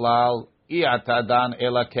uprat uklal, i'atadan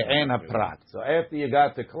ela ke'en haprat. So after you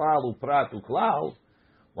got the klal uprat uklal,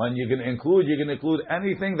 when you're going to include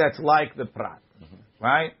anything that's like the prat,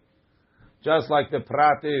 right? Just like the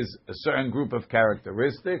prat is a certain group of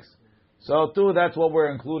characteristics, so too that's what we're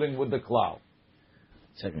including with the klal.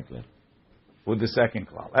 Second klal. With the second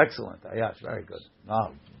klal. Excellent, Ayash, very good.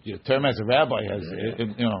 Now, your term as a rabbi has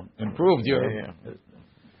improved your.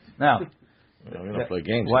 Now, we don't play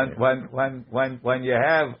games. When you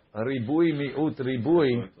have ribui mi'ut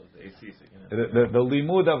ribui, the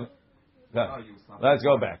limud of let's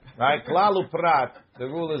go back. Right, klalu prat. The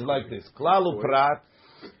rule is like this: klalu prat,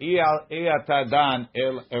 i'atadan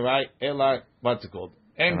el what's it called?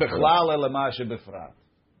 En bechlal el mashe befrat.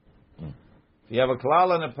 If you have a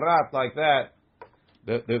klal and a prat like that,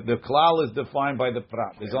 the klal is defined by the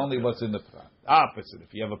prat. There's only what's in the prat. Opposite.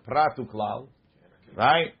 If you have a prat to klal,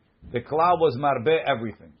 right? The klal was marbe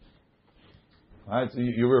everything. Right? So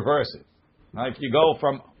you reverse it. Right? If you go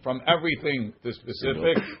from everything to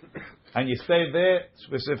specific, and you stay there,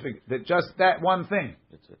 specific, just that one thing.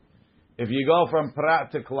 If you go from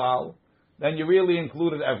prat to klal, then you really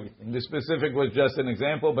included everything. The specific was just an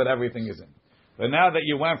example, but everything is in. But now that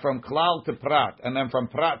you went from klal to prat, and then from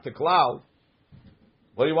prat to klal,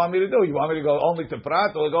 what do you want me to do? You want me to go only to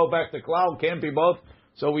prat or go back to klal? Can't be both.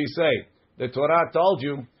 So we say, the Torah told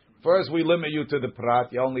you, first we limit you to the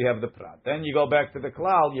prat, you only have the prat. Then you go back to the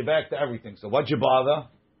klal, you're back to everything. So what'd you bother?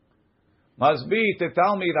 Must be to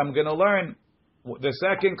tell me that I'm going to learn the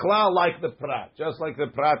second klal like the prat. Just like the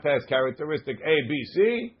prat has characteristic A, B,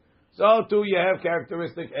 C, so too you have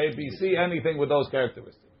characteristic A, B, C, anything with those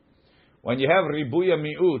characteristics. When you have ribuya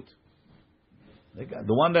mi'ut,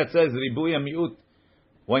 the one that says ribuya mi'ut,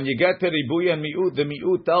 when you get to ribuya mi'ut, the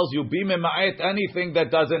mi'ut tells you bime ma'et, anything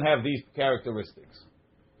that doesn't have these characteristics.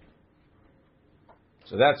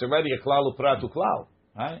 So that's already a klal upratu klal,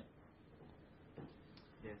 right?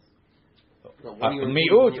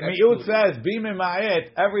 Mi'ut says bime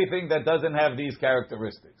ma'et, everything that doesn't have these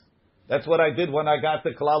characteristics. That's what I did when I got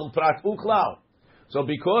the klal uprat uklal. So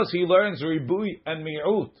because he learns ribui and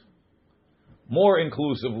mi'ut more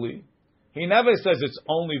inclusively, he never says it's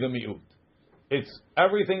only the mi'ut. It's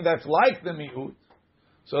everything that's like the mi'ut.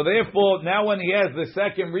 So therefore, now when he has the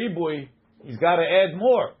second ribui, he's got to add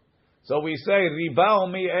more. So we say, riba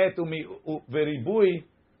mi'etu v'ribui,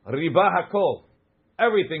 riba hakol.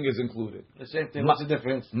 Everything is included. The same thing. What's the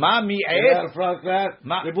difference? Ma mi'et.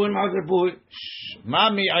 Ma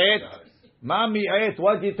mi'et.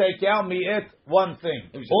 What do you take out? Mi'et, one thing.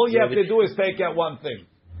 All you have to do is take out one thing.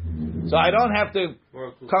 So I don't have to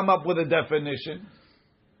come up with a definition.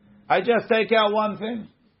 I just take out one thing.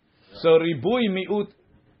 So ribui mi'ut,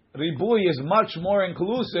 ribui is much more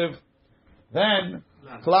inclusive than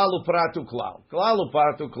klal upratu klal. Klal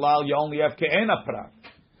upratu klal, you only have ke'ena prat,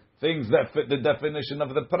 things that fit the definition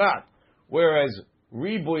of the prat. Whereas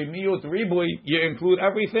ribui mi'ut ribui, you include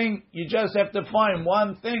everything. You just have to find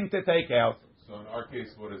one thing to take out. So in our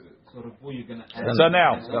case, what is it? So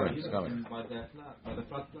now,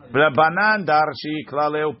 Rabbanan darshi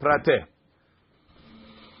klaleu prate,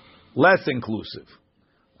 less inclusive.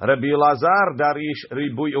 Rabbi Elazar darish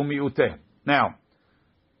ribui umiute. Now,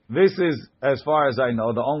 this is, as far as I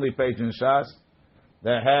know, the only page in Shas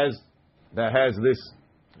that has this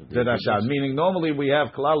derasha. Meaning, normally we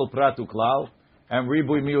have klal upratu klal and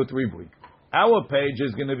ribui miut ribui. Our page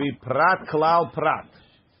is going to be prat klal prat.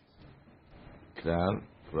 Klal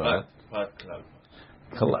prat.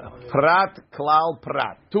 Prat klal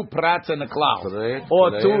prat. Two prats and a klal,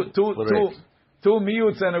 or two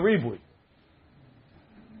miuts and a ribui.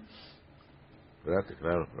 Prat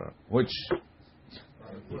klal prat. Which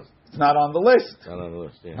it's not on the list. Not on the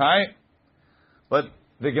list, yeah. Right? But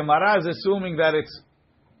the Gemara is assuming that it's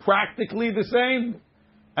practically the same,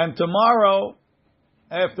 and tomorrow,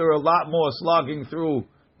 after a lot more slogging through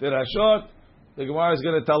the Rashot, the Gemara is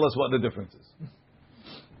going to tell us what the difference is.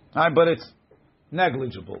 Right? But it's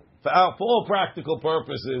negligible. For all practical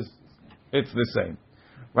purposes, it's the same.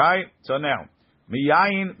 Right? So now,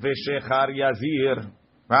 miyayin v'shechar yazir,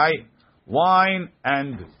 right? Wine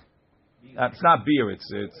and it's not beer.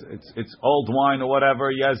 It's old wine or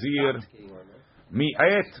whatever. Yazir,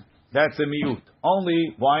 mi'et. That's a miut.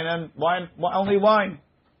 Only wine and wine. Only wine.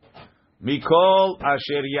 Mikol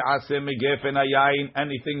asher ya'aseh megefen hayayin.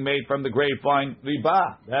 Anything made from the grapevine.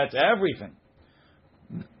 Riba. That's everything.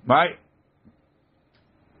 Right.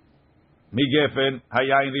 Migefen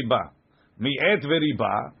hayayin riba. Mi'et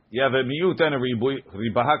v'riba. You have a miut and a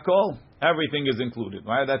riba hakol. Everything is included,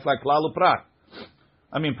 right? That's like klal uprat.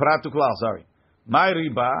 I mean prat to klal. Sorry. My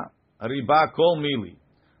riba kol mili.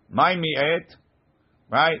 My mi'et,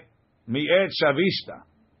 right? Mi'et shavishta.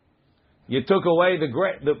 You took away the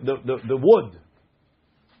wood,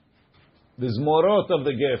 the zmorot of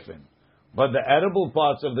the gefen, but the edible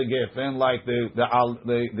parts of the gefen, like the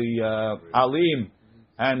alim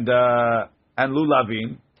and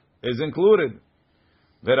lulavim, is included.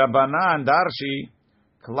 V'Rabbanan darshi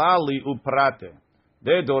klali uprate.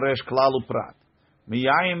 They doresh klal uprat.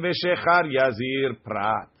 Miyayim v'shechar yazir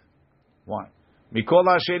prat. One. Mikol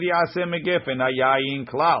asher yaseh megefen hayayin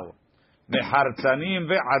klal. Mehartzanim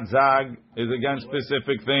ve'adzag is against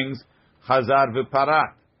specific things. Chazar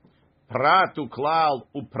ve'parat. Prat uklal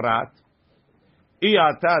uprat.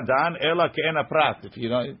 Iyata dan ela ke'ena prat. If you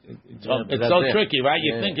know, it's so tricky, right?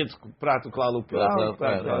 You think it's prat uklal uprat.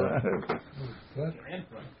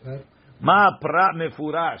 Ma prat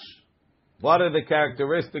mefurash. What are the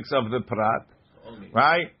characteristics of the prat?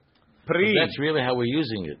 Right? Pri. That's really how we're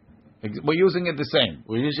using it. We're using it the same.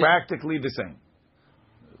 We're using practically the same.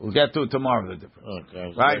 We'll get to it tomorrow, the difference.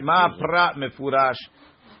 Okay. Right? Ma prat mefurash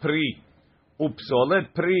pri.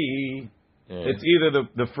 Upsolet pri. Yeah. It's either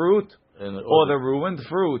the fruit or the ruined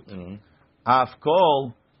fruit.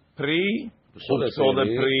 Afkol pri.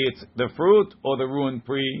 Upsolet pri. It's the fruit or the ruined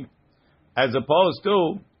pri. As opposed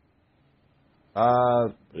to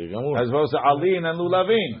alin and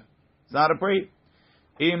lulavin. It's not a pri.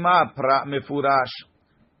 Ima prat mefurash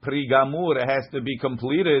pri gamur. It has to be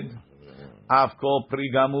completed. Afkol pri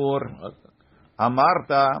gamur.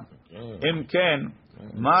 Amarta imken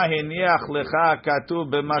ma hiniach lecha katuv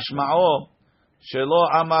b'mashma'o shelo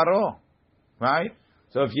amaro. Right.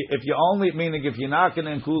 So if you only, meaning if you're not going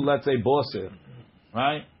to include, let's say boser,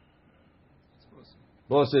 right?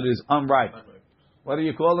 Boser is unripe. What do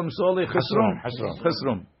you call them? Soli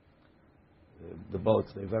chesrum. The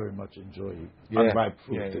boats, they very much enjoy unripe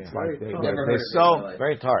fruit. It's like they're so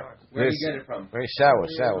very tart. Where do you get it from? Very sour.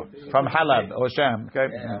 From Halab or Sham. Okay.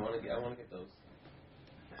 Yeah, I want to get those.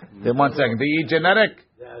 Then 1 second. Do you eat generic?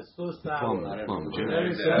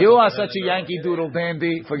 You are such a Yankee Doodle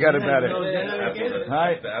dandy. Forget about it.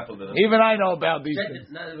 Right? Even I know about these things.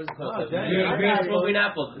 Green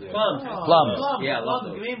apples. Plums. Yeah, love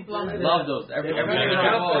those. Green plums. Love those.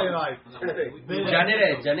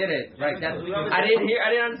 Janire. Right. I didn't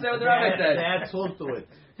understand what the rabbi said. Add salt to it.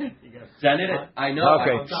 Janire. I know.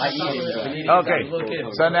 Okay. I eat it. Okay.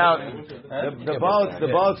 So now the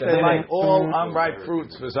boats they like all unripe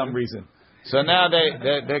fruits for some reason. So now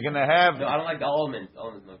they're going to have. No, I don't like the almonds.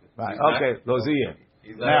 Almonds no good. Right. Okay. Lozia.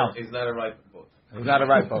 He's not a ripe boat. He's not a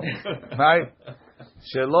ripe boat. Right.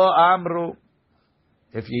 Shelo amru.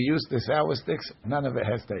 If you use the sour sticks, none of it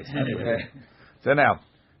has taste. Anyway. So now,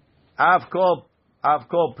 Avkol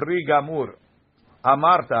pri gamur.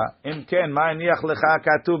 Amarta imken ma niach lecha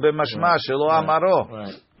katuv b'mashma shelo amaro.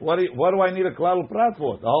 What do I need a klal prat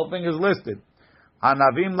for? The whole thing is listed.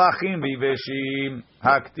 Anavim lachim v'veshim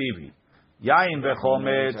haktivi. Yain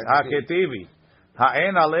v'chometz haketivi.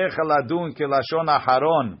 Ha'en alecha ladun kelashon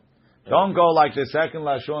aharon. Don't go like the second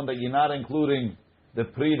lashon that you're not including the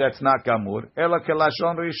pri that's not gamur. Ela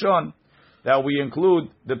kelashon rishon, that we include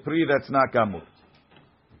the pri that's not gamur.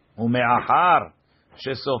 Ume'achar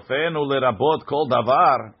shesofenu lerabot kol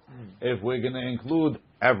davar. If we're going to include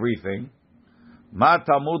everything, ma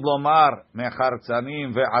tamud lomar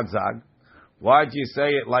mechartzanim ve'adzag. Why do you say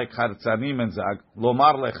it like chartzanim and zag?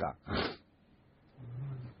 Lomar lecha.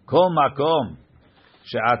 Kol makom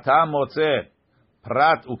she'ata motze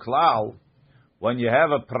prat uklal. When you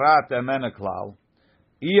have a prat and then a klal,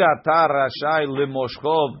 iyata rashai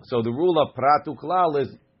limoshkov. So the rule of prat uklal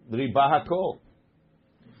is riba hakol.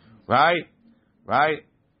 Right?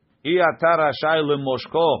 Iyata rashai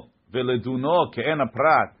limoshkov veleduno ke'ena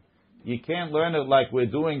prat. You can't learn it like we're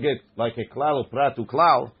doing it like a klal prat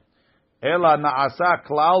uklal. Ela naasa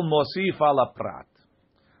klal mosif ala prat.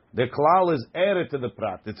 The klal is added to the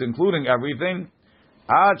prat. It's including everything.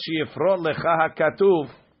 Ad sheyifrot lecha hakatuv.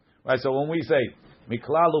 Right. So when we say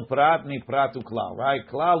miklal uprat mi prat uklal, right?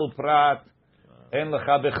 Klal uprat en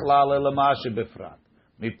lecha bechlal elamashe befrat.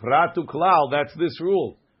 Mi prat uklal. That's this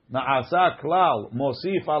rule. Naasa klal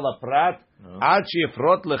mosif ala prat. Ad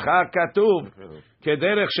sheyifrot lecha katuv.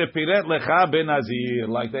 Kederech shepiret lecha benazir.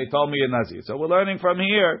 Like they told me in Nazir. So we're learning from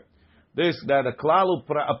here. That a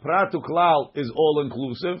prat uklal is all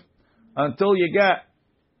inclusive until you get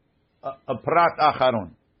a prat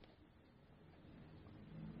acharon.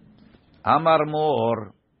 Amar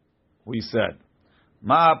mor, we said,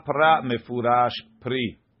 ma prat mefurash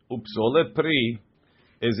pri upsolet pri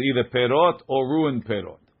is either perot or ruined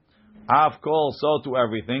perot. Af kol, so to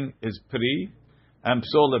everything, is pri and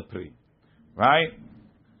psolet pri. Right?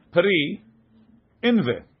 Pri,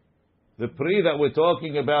 inve. The pri that we're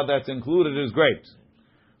talking about that's included is grapes.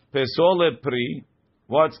 Psolet pri,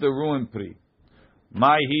 what's the ruined pri?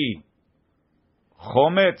 Maihi,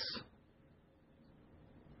 chometz.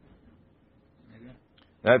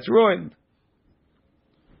 That's ruined.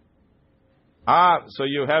 So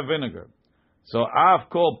you have vinegar. So af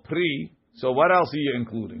kol pri. So what else are you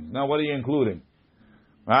including? Now what are you including?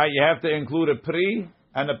 Right? You have to include a pri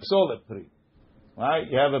and a psolet pri. Right?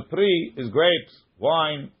 You have a pri is grapes,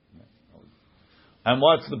 wine, and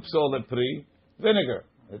what's the psolet pri? Vinegar.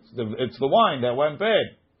 It's the wine that went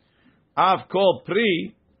bad. Af kol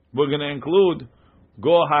pri, we're going to include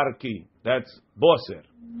goharki. That's boser.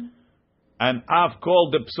 And af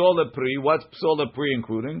kol the psolet pri. What's psolet pri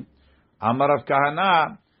including? Amarav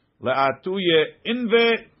kahana le'atuye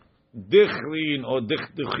inve dichrin or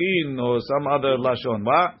dichduchin or some other lashon.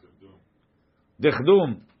 What?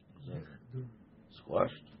 Dichdum.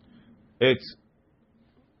 Squashed. It's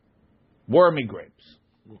wormy grapes.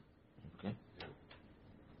 Okay.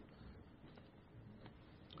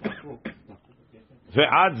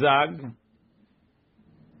 Ve'adzag.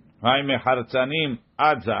 Right, mechartzanim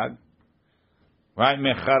adzag. Right,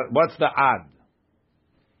 what's the ad?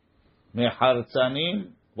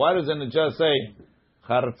 Mechartzanim. Why doesn't it just say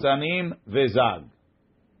chartzanim vezag?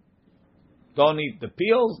 Don't eat the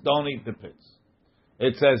peels, don't eat the pits.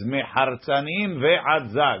 It says mechartzanim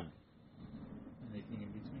ve'adzag.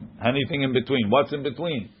 Anything in between. What's in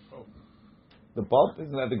between? The pulp?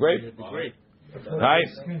 Isn't that the grape? The grape. Right?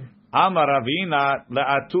 Amar Ravina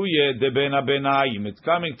le'atuye de ben abenayim. It's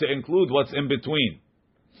coming to include what's in between.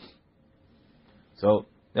 So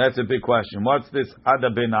that's a big question. What's this ad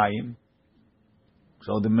abenayim?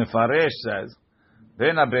 So the Mefaresh says,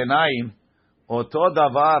 ben abenayim oto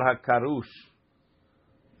davar hakarush.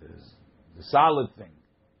 The solid thing.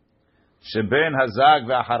 Sheben hazag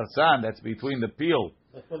ve'harsan. That's between the peel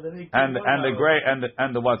and the gray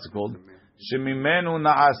and the what's it called? Shemimenu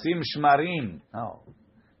na'asim shmarim. No,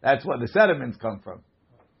 that's what the sediments come from.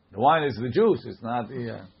 The wine is the juice. It's not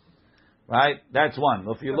the right. That's one.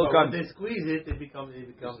 If you look on, when they squeeze it, it becomes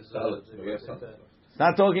solid. it's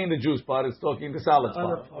not talking the juice part. It's talking the solid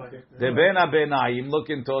part. The ben abenayim. Look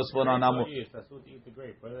in Tosfot on Amud. That's what you eat the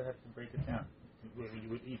grape. Why do I have to break it down? You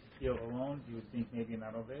would eat the peel alone. You would think maybe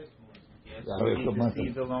not of it. Yes. Yeah, You eat the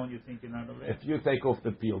seeds alone. You think you're not of it. If you take off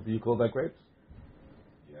the peel, do you call that grapes?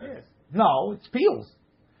 Yes. No, it's peels.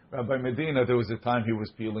 Rabbi Medina, there was a time he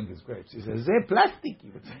was peeling his grapes. He says, "They're plastic." He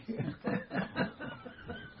would say.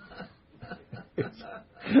 A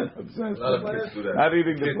lot of kids do that. Not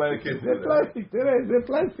eating the plastic. Kids do They're that. plastic. They're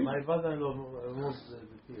plastic. My father-in-law removes the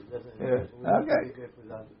peel. Okay.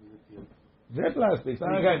 They're plastic. So,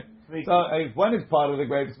 okay. So when it's part of the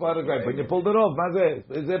grape, it's part of the grape. When you pulled it off,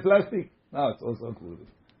 is there plastic? No, it's also included.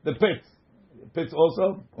 The pits. Pits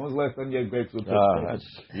also? When was the last time you had grapes with pits? That's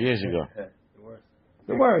years ago.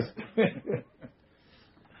 The worst.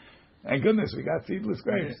 Thank goodness we got seedless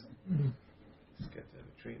grapes. Just get to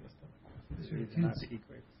the tree and stuff. It's not to eat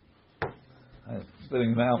grapes. I'm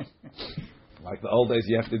spitting them out. Like the old days,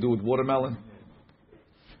 you have to do with watermelon.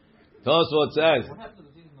 Tell us what it says.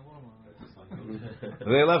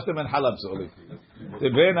 They left them in Halab, Soli. The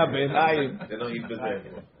Ben Abenayim. They don't eat banana.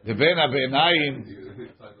 The Ben Abenayim.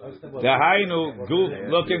 The Hainu.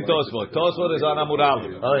 Look in Tosfot. Tosfot is on Amud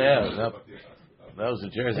Aleph. Oh yeah, that was the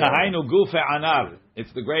Jersey. The Hainu Gufe Anav.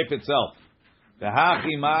 It's the grape itself. The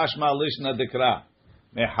Hachi Ma'ashma Lishna Dekra.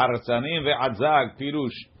 Me Hartzanim ve'adzag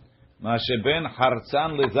pirush. Ma sheben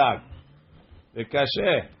hartzan lezag. The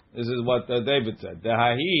Kashe. This is what David said. The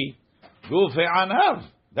Hahi Gufe Anav.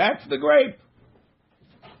 That's the grape.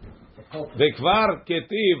 Vekvar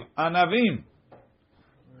ketiv anavim.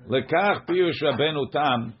 Lekach pirush Rabbeinu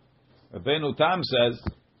Tam. Rabbeinu Tam says,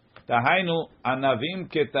 Tahainu anavim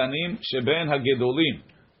ketanim sheben hagedolim.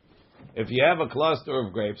 If you have a cluster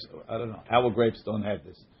of grapes, I don't know, our grapes don't have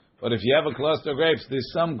this. But if you have a cluster of grapes,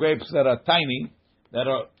 there's some grapes that are tiny, that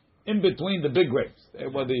are in between the big grapes.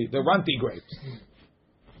 They're the runty grapes.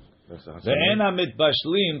 Ve'ena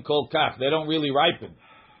mitbashlim kol kach. They don't really ripen.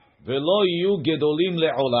 Ve'lo yu gedolim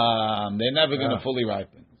le'olam. They're never going to fully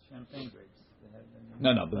ripen. Champagne grapes.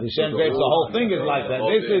 No, but the champagne grapes, the whole thing is like that.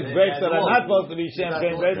 This is grapes that are not supposed to be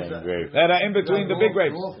champagne grapes, that are in between the big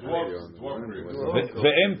grapes.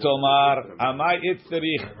 Ve'im tomar, amai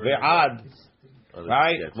itzterich ve'ad.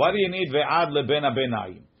 Right? What do you need ve'ad leben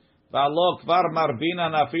abenayim? Va'lo kvar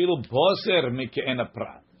marbinan afilu boser mike'en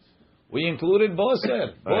prat. We included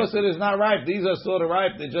boser. Boser is not ripe. These are sort of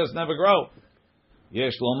ripe. They just never grow.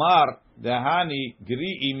 Yesh lomar dehani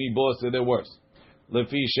gri'i mi boser. They're worse.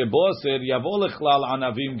 Lefi sheboser yavo lechlal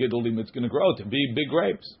anavim gedolim. It's going to grow to be big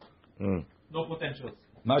grapes. No potentials.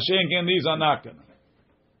 Mashenken, these are not going to.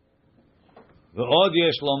 ועוד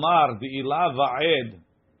יש לומר דעילה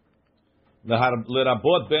ועד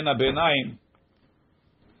לרבות בין הביניים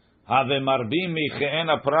המרבים מכהן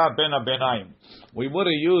הפרט בין הביניים. We would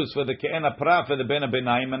have used for the כהן הפרט for the בין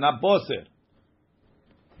הביניים and not בוסר.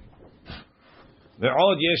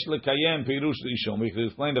 ועוד יש לקיים פירוש ראשון. We could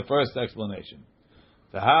explain the first explanation.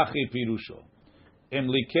 והכי פירושו. אם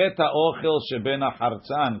ליקט האוכל שבין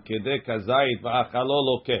החרצן כדי כזית ואכלו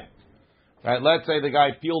לוקה. Right, let's say the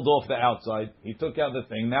guy peeled off the outside, he took out the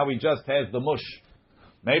thing, now he just has the mush.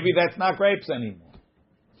 Maybe that's not grapes anymore.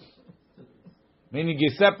 Meaning you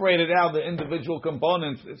separated out the individual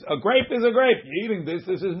components. A grape is a grape. You're eating this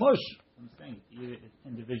is mush. I'm saying, eat it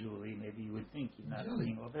individually, maybe you would think you're not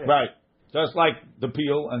eating all that. Right. Just like the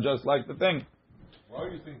peel and just like the thing. Why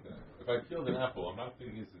would you think that? If I peeled an apple, I'm not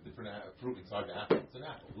thinking it's a different fruit inside the apple. It's an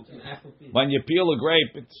apple. It's an apple peel. When you peel a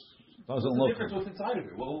grape, it doesn't look. What's the difference? What's inside of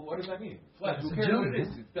it? Well, what does that mean? Flesh. Who cares what it is?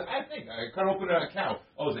 I think I cut open a cow.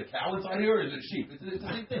 Oh, is it a cow inside here or is it a sheep? It's the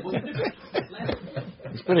same thing. What's the difference?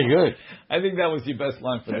 It's pretty good. I think that was your best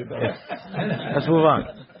line for the day. Let's move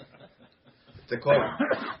on. It's a quote.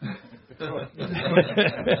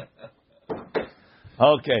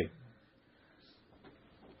 Okay.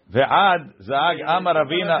 Ve'ad zag amar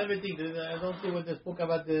Ravina. I don't see what they spoke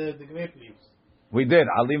about the grape leaves. We did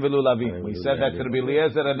alim velulavim. We said that to Rabbi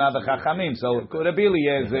Eliezer and not the Chachamim. So Rabbi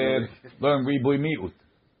Eliezer learned ribui miut.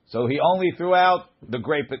 So he only threw out the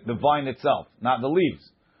grape, the vine itself, not the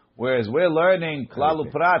leaves. Whereas we're learning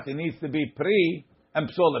klalu prat, it needs to be pri and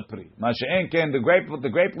psolet pri. Masha'enken, the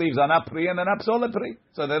grape leaves are not pri and they're not psolet pri,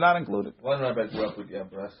 so they're not included. One rabbi grew up with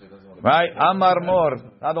Yabras, so he doesn't want to. Right? Amar mor.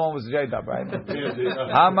 That one was J-Dub, right?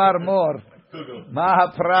 Amar mor.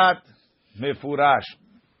 Maha prat mefurash.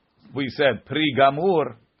 We said pri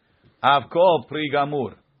gamur, avkol pri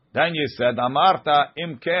gamur. Then you said amarta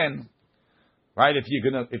imken. Right? If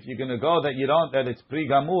you're gonna go that you don't, that it's pri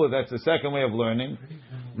gamur, that's the second way of learning.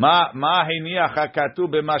 Ma hiniach hakatu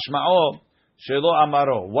b'mashma'o shelo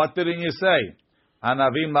amaro. What didn't you say?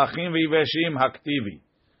 Anavim machim v'iveshim haktivi.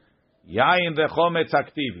 Yain v'chometz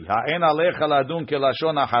haktivi. Ha'en alecha ladun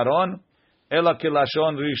kelashon aharon, ela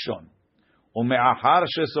kelashon rishon. Ume'achar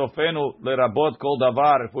shesofenu lerabot kol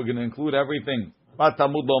davar. If we're going to include everything,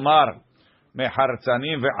 Talmud lomar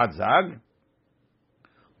mehartzanim ve'adzag.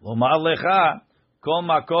 Lomar lecha kol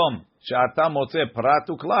makom she'ata motze prat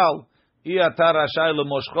uklal, I ata rashay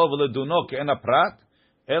lemoshcho v'leduno ke'en aprat,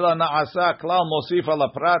 ela na'asa klal mosif al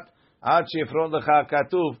aprat ad shefrot lecha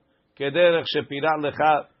katuv kederech shepirat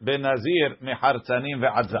lecha benazir mehartzanim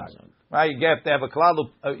ve'adzag. Right? You have to have a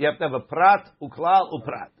klal. You have to have a prat uklal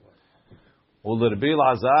uprat. Ulerbil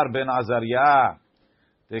Azar ben Azariah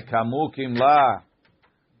tekamukim la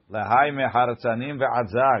lahai mehartzanim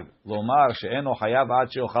ve'adzag lomar she'eno chayav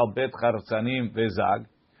ad she'ochal bet chartzanim ve'zag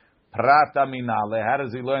prata minale. How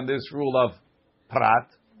does he learn this rule of prat?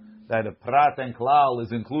 That a prat and klal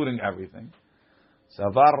is including everything.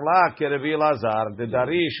 Savar la kerebil Azar the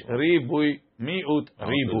darish ribui miut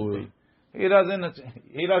ribui. He doesn't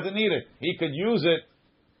need it. He could use it.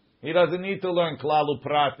 He doesn't need to learn klalu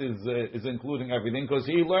prat is including everything because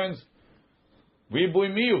he learns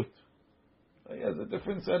ribui miut. So he has a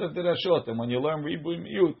different set of dirashot, and when you learn ribui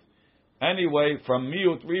miut, anyway, from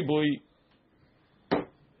miut ribui,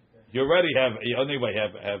 you already have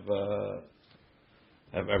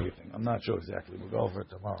everything. I'm not sure exactly. We'll go over it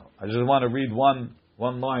tomorrow. I just want to read one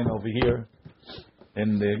line over here.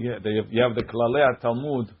 In you have the Klalei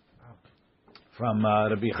Talmud from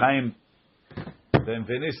Rabbi Chaim Ben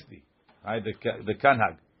Venisti, right? The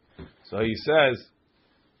Kanhag. So he says,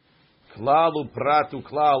 "Klal upratu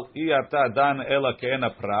klal iyata dan ela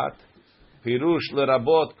ke'ena prat, pirush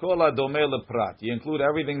lerabot kol adome leprat." You include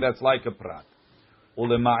everything that's like a prat.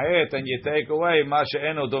 Ulema'et, and you take away ma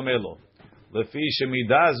she'eno domelo. Lefi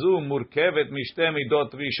shemidah zu murkevet mishte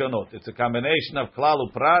midot rishonot. It's a combination of klal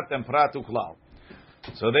uprat and prat uklal.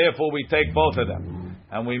 So therefore, we take both of them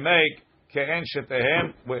and we make ke'en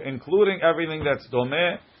shetehem. We're including everything that's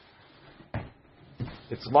domeh.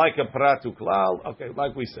 It's like a prat uklal. Okay,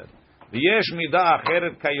 like we said. V'yesh midah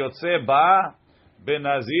acheret kayotze ba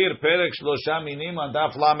benazir perek shlosha minim on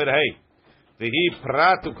daf lamed hey. V'hi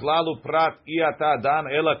prat uklal uprat iyata dan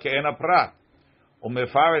ela ke'en prat.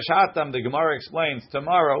 Umefarish hatam. The Gemara explains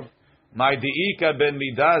tomorrow. My diika ben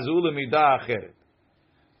midah zu le midah acheret.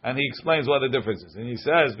 And he explains what the difference is. And he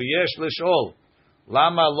says, V'yesh l'shol,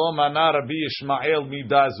 Lama lo mana Rabbi Yishmael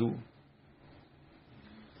midazu.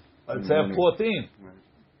 Let's have 14.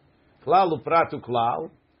 Klal uprat uklal,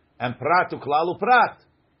 and prat uklal uprat.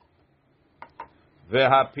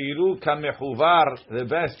 Vehapiru kamechuvar, the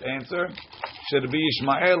best answer, should be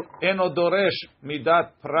Yishmael eno doresh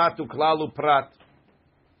midat prat uklal uprat.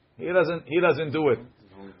 He doesn't do it.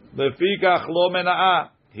 Lefikach lo mena'ah,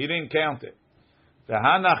 he didn't count it.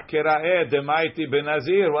 Vehanach keraeh demaiti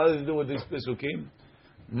benazir, what does it do with these pesukim?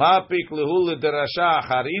 Ma pik lehu lederasha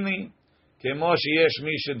acharini, kemo sheyesh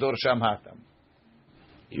mi shedor sham hatam.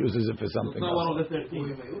 He uses it for something else.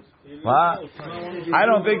 I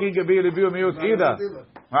don't think he could be a Rebu Miut either.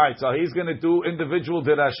 Alright, so he's going to do individual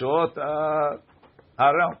derashot.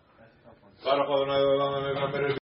 I don't know.